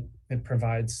it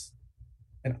provides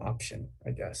an option,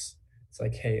 I guess. It's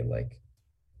like, hey, like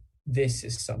this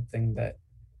is something that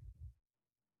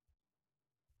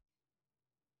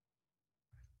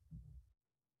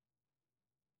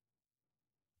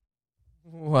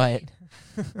What?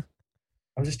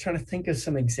 I'm just trying to think of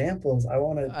some examples. I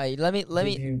want to Let me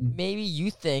give you maybe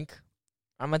you think.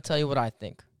 I'm gonna tell you what I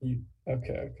think. you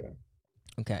okay.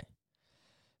 Okay.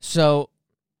 So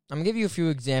I'm gonna give you a few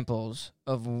examples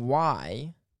of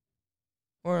why.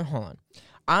 Or hold on.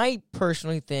 I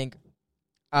personally think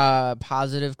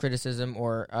positive criticism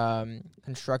or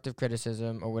constructive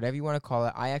criticism or whatever you want to call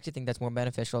it, I actually think that's more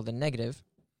beneficial than negative.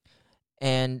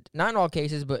 And not in all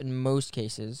cases, but in most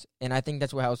cases. And I think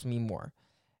that's what helps me more.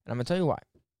 And I'm going to tell you why.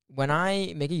 When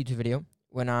I make a YouTube video,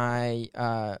 when I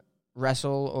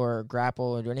wrestle or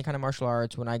grapple or do any kind of martial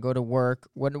arts, when I go to work,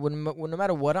 when no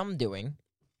matter what I'm doing,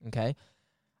 okay,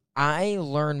 I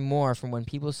learn more from when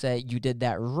people say you did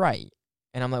that right.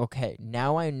 And I'm like, okay,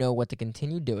 now I know what to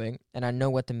continue doing and I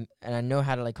know and I know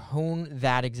how to like hone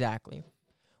that exactly.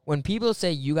 When people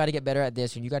say you got to get better at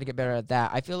this and you got to get better at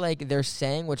that, I feel like they're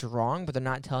saying what's wrong, but they're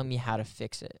not telling me how to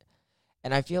fix it.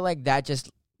 And I feel like that just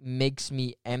makes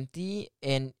me empty.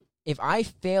 And if I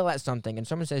fail at something and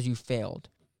someone says you failed,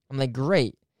 I'm like,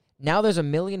 great. Now there's a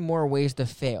million more ways to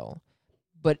fail.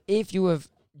 But if you have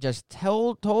just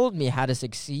told me how to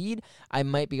succeed, I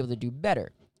might be able to do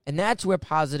better. And that's where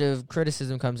positive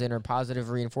criticism comes in or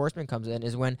positive reinforcement comes in,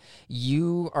 is when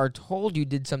you are told you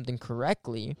did something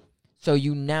correctly. So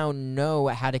you now know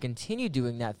how to continue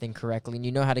doing that thing correctly and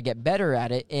you know how to get better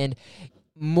at it. And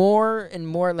more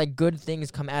like good things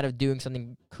come out of doing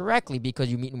something correctly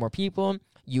because you meet more people,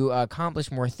 you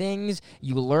accomplish more things,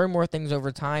 you learn more things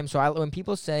over time. So when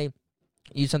people say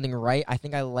you do something right, I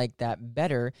think I like that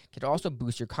better. It could also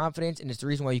boost your confidence, and it's the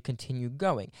reason why you continue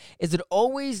going. Is it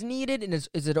always needed, and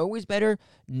is it always better?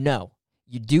 No.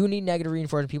 You do need negative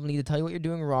reinforcement. People need to tell you what you're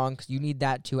doing wrong because you need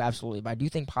that too, absolutely. But I do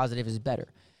think positive is better.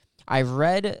 I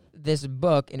read this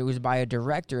book, and it was by a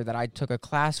director that I took a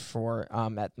class for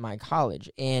at my college,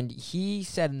 and he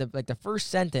said in the first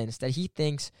sentence that he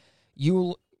thinks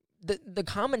you the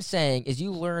common saying is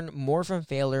you learn more from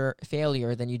failure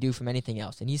than you do from anything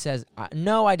else. And he says,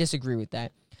 no, I disagree with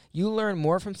that. You learn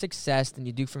more from success than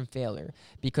you do from failure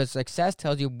because success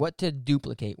tells you what to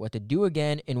duplicate, what to do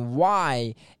again, and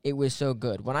why it was so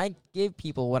good. When I give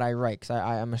people what I write, because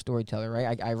I'm a storyteller,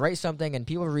 right? I write something and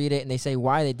people read it and they say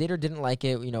why they did or didn't like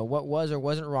it, what was or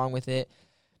wasn't wrong with it.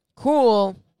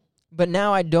 Cool. But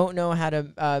now I don't know how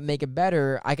to make it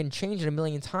better. I can change it a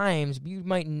million times, but you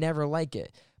might never like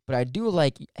it. But I do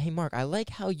like, hey, Mark, I like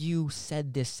how you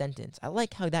said this sentence. I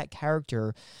like how that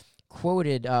character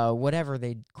quoted whatever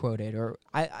they quoted. Or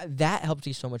that helps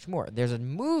you so much more. There's a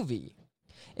movie.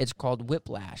 It's called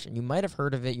Whiplash. And you might have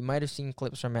heard of it. You might have seen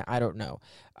clips from it. I don't know.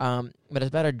 But it's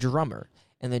about a drummer.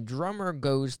 And the drummer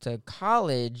goes to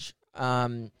college,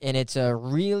 and it's a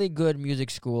really good music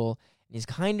school. He's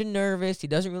kind of nervous. He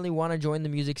doesn't really want to join the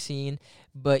music scene,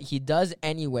 but he does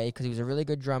anyway because he was a really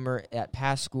good drummer at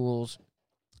past schools.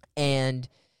 And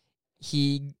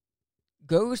he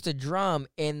goes to drum,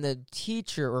 and the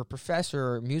teacher or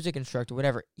professor or music instructor,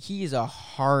 whatever, he is a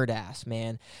hard ass,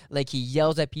 man. Like, he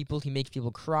yells at people, he makes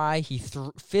people cry, he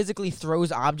physically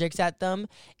throws objects at them.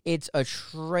 It's a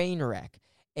train wreck.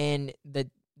 And the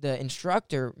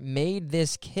instructor made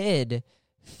this kid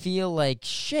feel like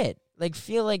shit.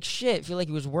 Feel like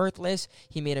he was worthless.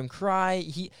 He made him cry.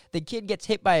 The kid gets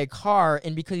hit by a car,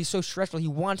 and because he's so stressful, he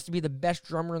wants to be the best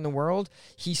drummer in the world.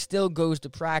 He still goes to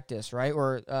practice, right?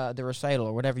 Or the recital,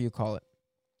 or whatever you call it.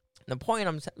 The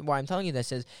point why I'm telling you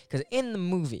this is because in the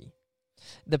movie,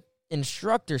 the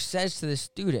instructor says to the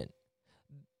student,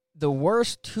 the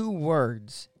worst 2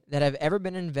 words that have ever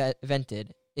been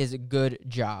invented is a good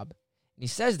job. And he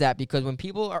says that because when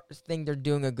people think they're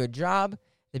doing a good job,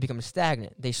 they become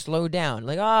stagnant. They slow down.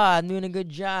 Like, I'm doing a good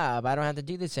job. I don't have to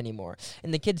do this anymore.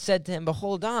 And the kid said to him, but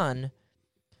hold on.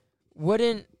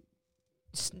 Wouldn't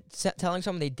telling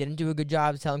someone they didn't do a good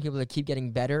job, telling people to keep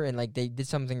getting better and, like, they did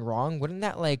something wrong, wouldn't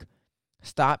that, like,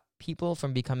 stop people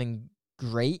from becoming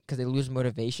great because they lose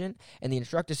motivation? And the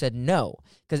instructor said no,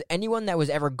 because anyone that was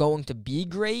ever going to be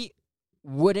great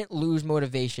wouldn't lose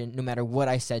motivation no matter what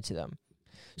I said to them.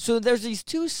 So there's these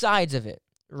 2 sides of it.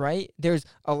 Right? There's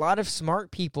a lot of smart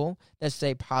people that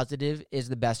say positive is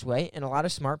the best way, and a lot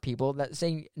of smart people that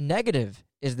say negative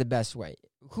is the best way.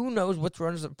 Who knows what's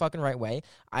the fucking right way?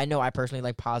 I know I personally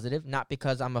like positive, not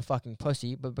because I'm a fucking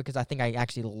pussy, but because I think I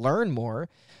actually learn more.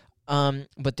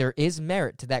 But there is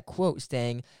merit to that quote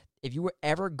saying, if you were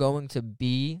ever going to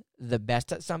be the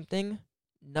best at something,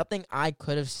 nothing I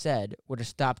could have said would have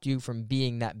stopped you from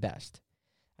being that best.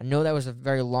 I know that was a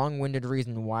very long-winded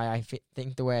reason why I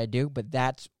think the way I do, but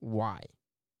that's why.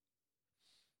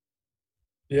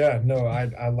 Yeah, no,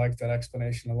 I like that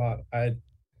explanation a lot. I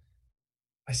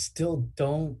still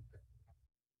don't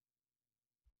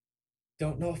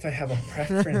know if I have a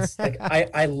preference. Like,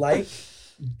 I like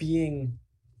being,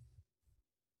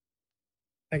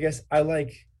 I guess I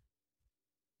like.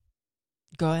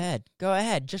 Go ahead.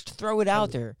 Just throw it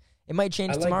out there. It might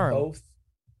change tomorrow. Both.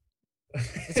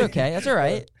 It's okay. That's all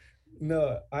right.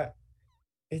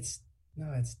 It's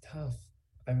tough.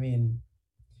 I mean,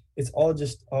 it's all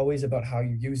just always about how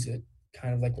you use it.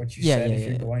 Kind of like what you said. If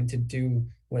you're going to do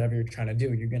whatever you're trying to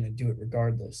do, you're going to do it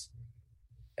regardless.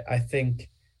 I think,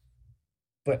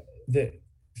 but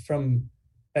from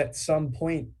at some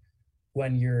point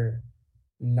when you're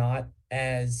not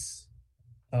as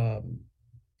kind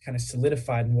of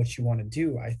solidified in what you want to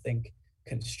do, I think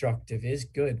constructive is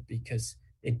good because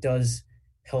it does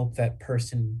help that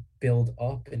person build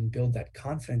up and build that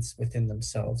confidence within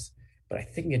themselves. But I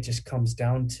think it just comes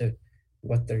down to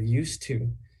what they're used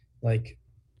to. Like,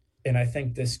 and I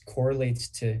think this correlates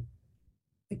to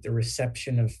like the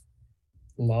reception of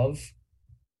love,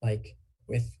 like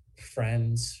with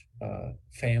friends,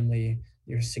 family,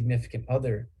 your significant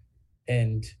other,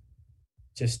 and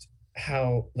just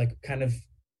how, like, kind of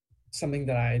something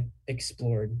that I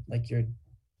explored, like you're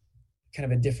kind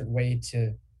of a different way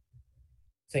to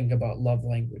think about love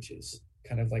languages,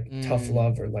 kind of like tough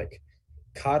love or like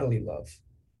coddly love,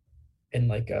 and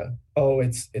like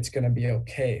it's gonna be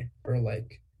okay, or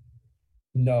like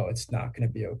no, it's not gonna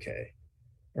be okay,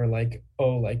 or like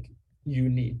like you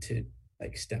need to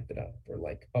like step it up, or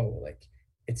like like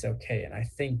it's okay. And I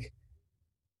think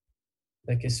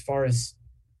like as far as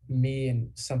me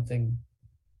and something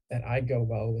that I go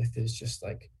well with is just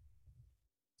like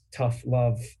tough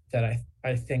love, that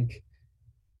I think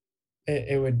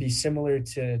it would be similar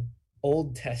to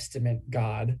Old Testament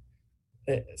God.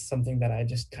 It's something that I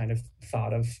just kind of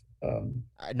thought of.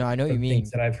 No, I know what you mean.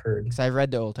 Things that I've heard. Because I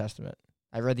read the Old Testament.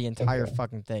 I read the entire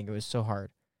fucking thing. It was so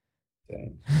hard.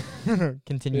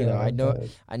 Continue though.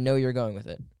 I know you're going with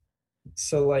it.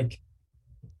 So like,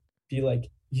 be like,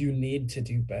 you need to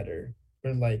do better,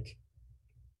 or like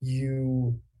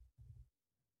you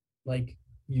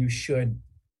should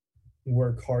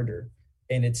work harder.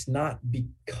 And it's not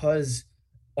because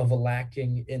of a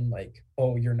lacking in like,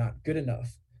 you're not good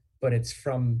enough, but it's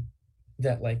from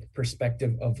that like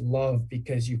perspective of love,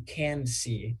 because you can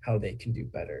see how they can do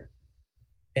better.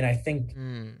 And I think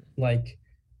like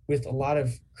with a lot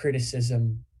of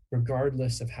criticism,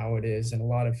 regardless of how it is, and a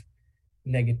lot of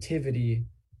negativity,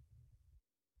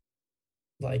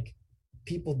 like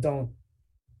people don't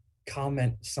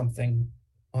comment something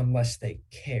unless they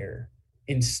care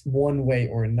in one way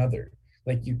or another.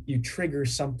 Like you trigger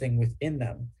something within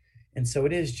them, and so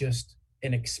it is just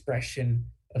an expression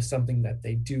of something that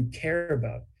they do care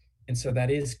about. And so that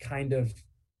is kind of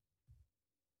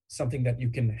something that you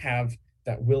can have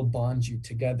that will bond you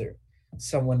together.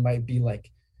 Someone might be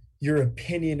like, your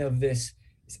opinion of this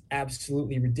is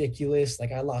absolutely ridiculous,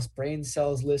 like I lost brain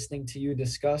cells listening to you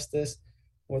discuss this.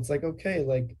 well, it's like, okay,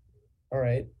 like, all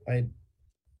right, I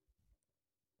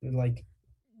like,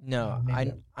 No,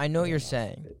 maybe I know what I'm you're getting off of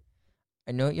saying. it.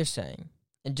 I know what you're saying.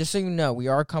 And just so you know, we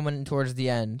are coming towards the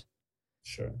end.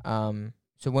 Sure.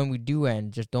 So when we do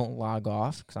end, just don't log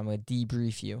off because I'm going to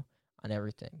debrief you on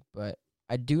everything. But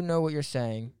I do know what you're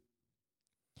saying.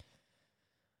 I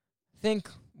think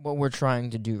what we're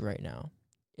trying to do right now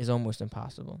is almost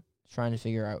impossible. Trying to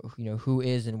figure out, who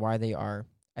is and why they are.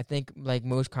 I think, like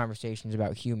most conversations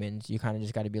about humans, you kind of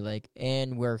just got to be like,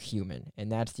 and we're human.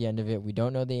 And that's the end of it. We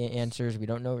don't know the answers. We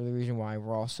don't know the reason why.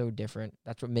 We're all so different.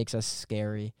 That's what makes us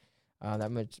scary.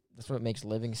 That's what makes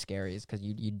living scary is because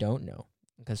you don't know.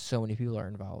 Because so many people are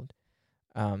involved.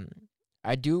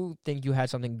 I do think you had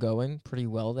something going pretty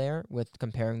well there with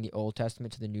comparing the Old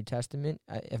Testament to the New Testament.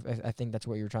 I think that's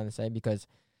what you were trying to say because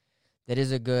that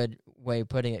is a good way of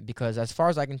putting it. Because as far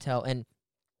as I can tell, and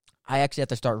I actually have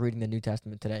to start reading the New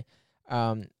Testament today,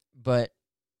 but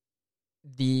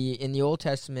in the Old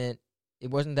Testament, it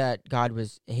wasn't that God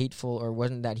was hateful or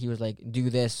wasn't that he was like,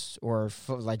 do this or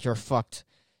like you're fucked.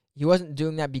 He wasn't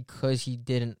doing that because he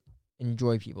didn't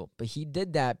enjoy people, but he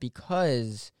did that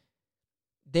because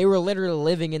they were literally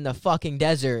living in the fucking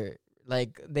desert.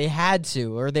 Like they had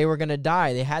to, or they were gonna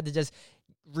die. They had to just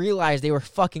realize they were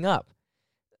fucking up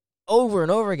over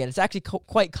and over again. It's actually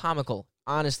quite comical,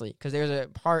 honestly, because there's a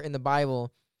part in the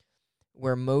Bible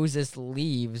where Moses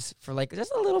leaves for like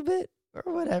just a little bit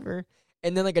or whatever,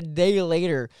 and then like a day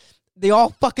later, they all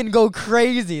fucking go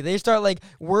crazy. They start like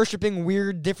worshiping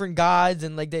weird different gods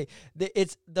and like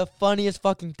it's the funniest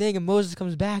fucking thing. And Moses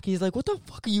comes back and he's like, "What the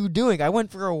fuck are you doing? I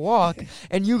went for a walk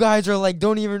and you guys are like,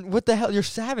 don't even, what the hell? You're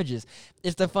savages."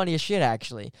 It's the funniest shit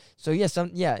actually. So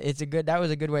that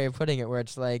was a good way of putting it where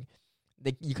it's like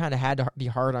you kind of had to be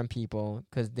hard on people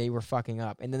because they were fucking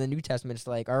up. And then the New Testament's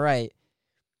like, all right,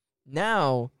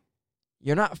 now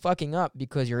you're not fucking up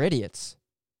because you're idiots.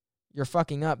 You're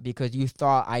fucking up because you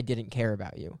thought I didn't care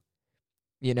about you.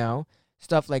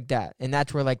 Stuff like that. And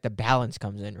that's where like the balance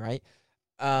comes in, right?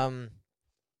 But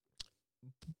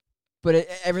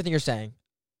everything you're saying,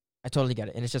 I totally get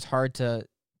it. And it's just hard to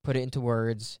put it into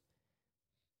words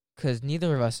because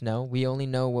neither of us know. We only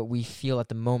know what we feel at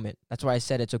the moment. That's why I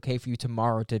said it's okay for you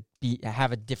tomorrow to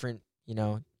have a different,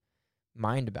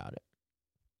 mind about it.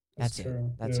 That's it.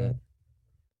 True. That's Yeah.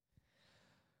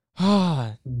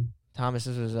 it. Thomas,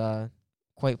 this was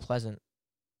quite pleasant,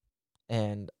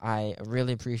 and I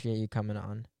really appreciate you coming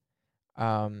on.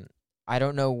 I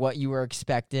don't know what you were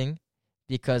expecting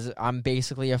because I'm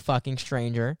basically a fucking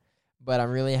stranger, but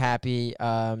I'm really happy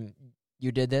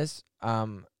you did this.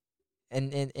 And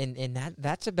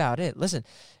that's about it. Listen,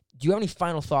 do you have any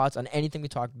final thoughts on anything we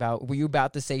talked about? Were you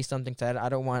about to say something? I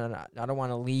don't want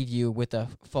to leave you with a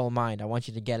full mind. I want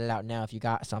you to get it out now if you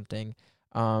got something.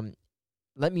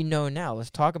 Let me know now. Let's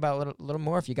talk about a little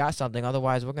more if you got something.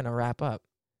 Otherwise, we're going to wrap up.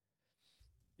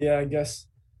 Yeah, I guess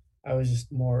I was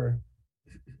just more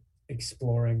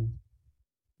exploring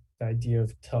the idea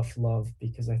of tough love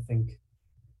because I think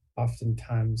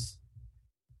oftentimes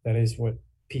that is what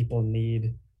people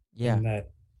need. Yeah. And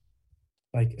that,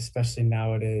 like, especially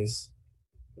nowadays,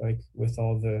 like with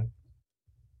all the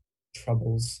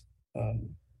troubles,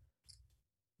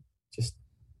 just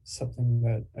something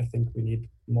that I think we need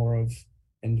more of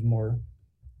and more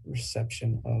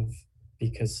reception of,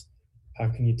 because how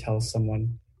can you tell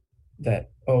someone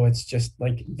that, it's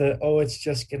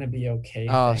just gonna be okay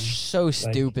Oh, thing? so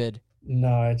stupid.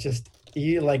 No, it's just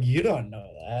you don't know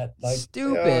that. Like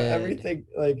Stupid. everything,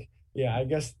 like, yeah, I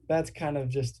guess that's kind of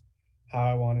just how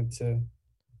I wanted to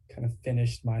kind of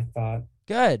finish my thought.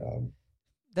 Good.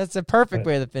 That's a perfect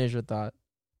way to finish your thought.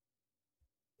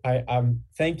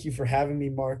 Thank you for having me,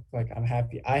 Mark. Like, I'm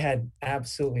happy. I had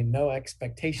absolutely no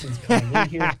expectations coming in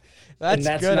here. That's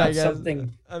good, not I guess.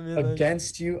 something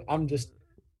against like, you. I'm just,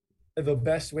 the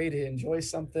best way to enjoy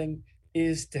something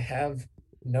is to have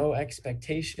no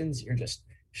expectations. You're just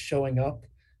showing up.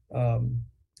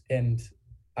 And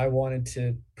I wanted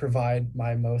to provide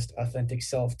my most authentic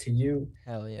self to you.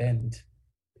 Hell yeah. And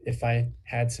if I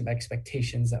had some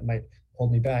expectations, that might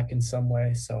hold me back in some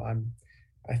way. So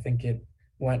I think it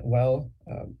went well.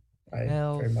 I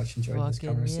very much enjoyed this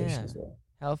conversation as well.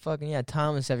 Hell fucking yeah.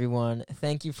 Thomas, everyone,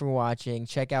 thank you for watching.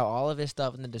 Check out all of his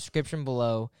stuff in the description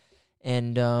below.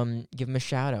 And give him a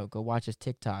shout out. Go watch his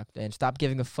TikTok and stop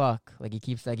giving a fuck. Like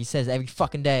he says every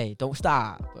fucking day. Don't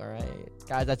stop. All right,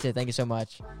 guys, that's it. Thank you so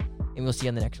much, and we'll see you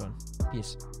on the next one.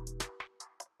 Peace.